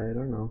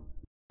don't know.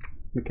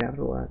 We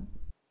capital that.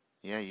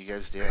 Yeah, you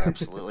guys did,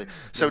 absolutely.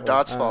 So No,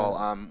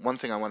 Dotsfall, one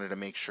thing I wanted to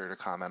make sure to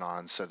comment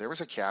on. So there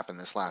was a cap in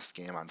this last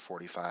game on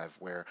 45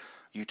 where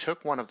you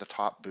took one of the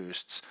top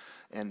boosts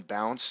and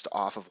bounced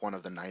off of one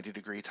of the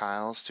 90-degree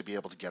tiles to be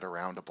able to get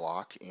around a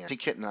block. And I think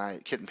Kit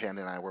and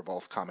Panda and I were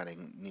both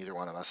commenting neither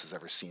one of us has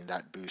ever seen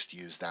that boost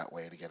used that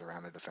way to get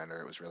around a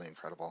defender. It was really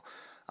incredible.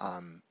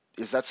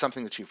 Is that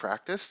something that you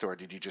practiced, or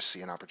did you just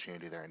see an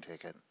opportunity there and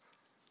take it?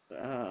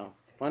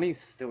 Funny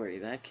story.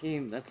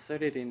 That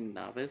started in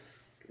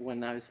Novice.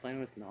 When I was playing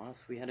with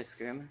Nos, we had a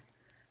scrim, and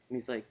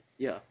he's like,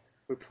 "Yeah,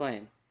 we're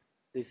playing.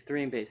 There's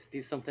 3 in base.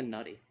 Do something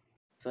nutty."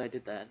 So I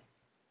did that.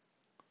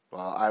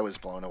 Well, I was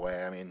blown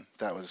away. I mean,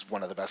 that was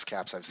one of the best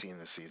caps I've seen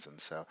this season,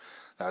 so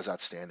that was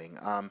outstanding.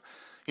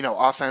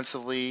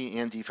 Offensively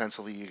and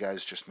defensively, you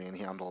guys just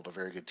manhandled a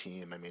very good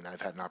team. I mean,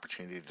 I've had an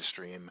opportunity to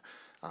stream,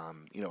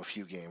 a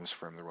few games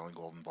from the Rolling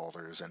Golden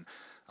Boulders, and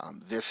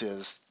this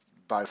is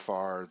by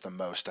far the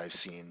most I've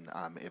seen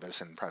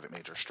Ibis and Private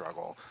Major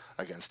struggle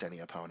against any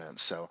opponent.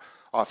 So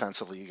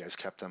offensively, you guys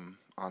kept them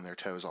on their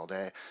toes all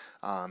day,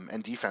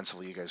 and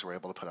defensively, you guys were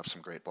able to put up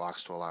some great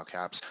blocks to allow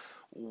caps.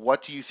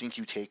 What do you think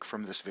you take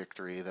from this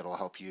victory that'll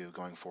help you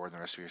going forward in the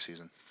rest of your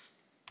season?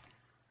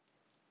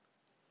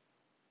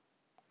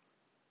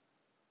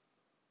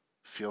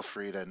 Feel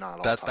free to not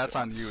all talk That's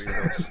at on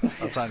you, once. Eagles.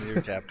 That's on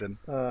you, Captain.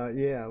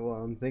 Yeah, well,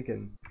 I'm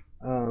thinking.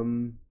 I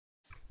don't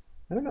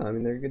know. I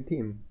mean, they're a good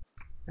team,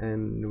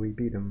 and we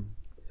beat them,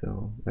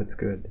 so that's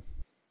good.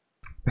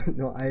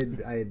 No, I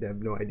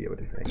have no idea what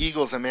to say.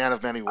 Eagle's a man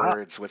of many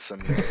words with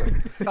some I'll very give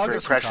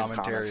some prescient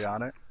commentary comments.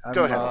 on it.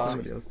 Go ahead, Let Wellesley.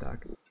 somebody else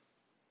talk.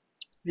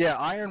 Yeah,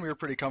 Iron we were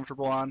pretty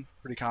comfortable on,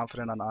 pretty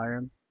confident on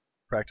Iron.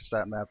 Practiced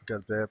that map a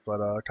good bit,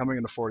 but coming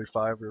into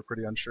 45 we were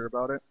pretty unsure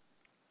about it.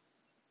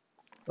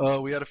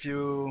 We had a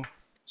few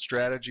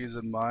strategies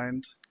in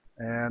mind,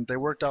 and they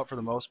worked out for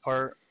the most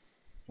part.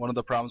 One of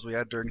the problems we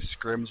had during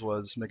scrims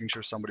was making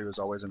sure somebody was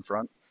always in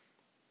front,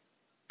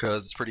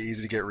 because it's pretty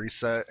easy to get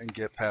reset and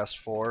get past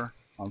 4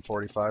 on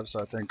 45, so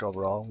I think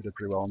overall we did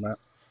pretty well on that.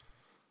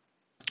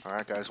 All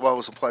right, guys. Well, it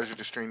was a pleasure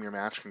to stream your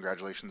match.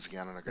 Congratulations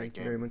again on a great Thank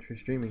you game. very much for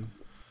streaming.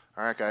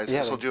 All right, guys. Yeah,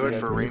 This will thank do you it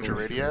guys for for Ranger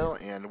streaming. Radio,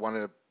 and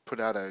wanted to put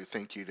out a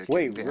thank you to Kit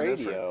Wait, and Panda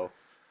radio?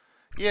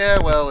 Yeah,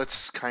 well,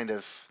 it's kind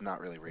of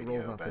not really Rolls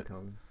radio, off the but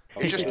tongue.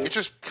 it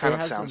just kind It of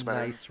has sounds a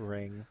better. nice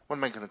ring. What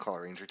am I going to call it?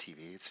 Ranger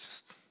TV?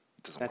 It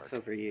doesn't That's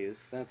work.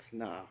 overused. That's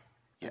no.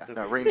 Yeah, That's no,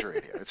 overused. Ranger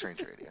Radio. It's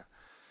Ranger Radio.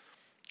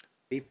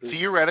 Beep, boop.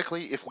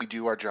 Theoretically, if we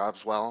do our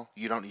jobs well,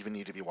 you don't even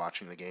need to be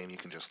watching the game. You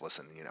can just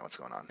listen. You know what's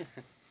going on.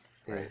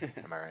 Right?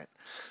 Am I right?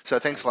 So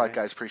thanks a lot,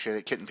 guys. Appreciate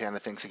it. Kit and Panda,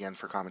 thanks again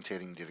for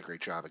commentating. You did a great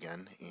job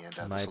again.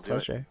 And My this will do it.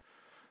 pleasure.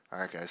 All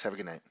right, guys. Have a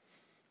good night.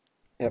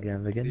 Yep. You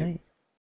have a good night.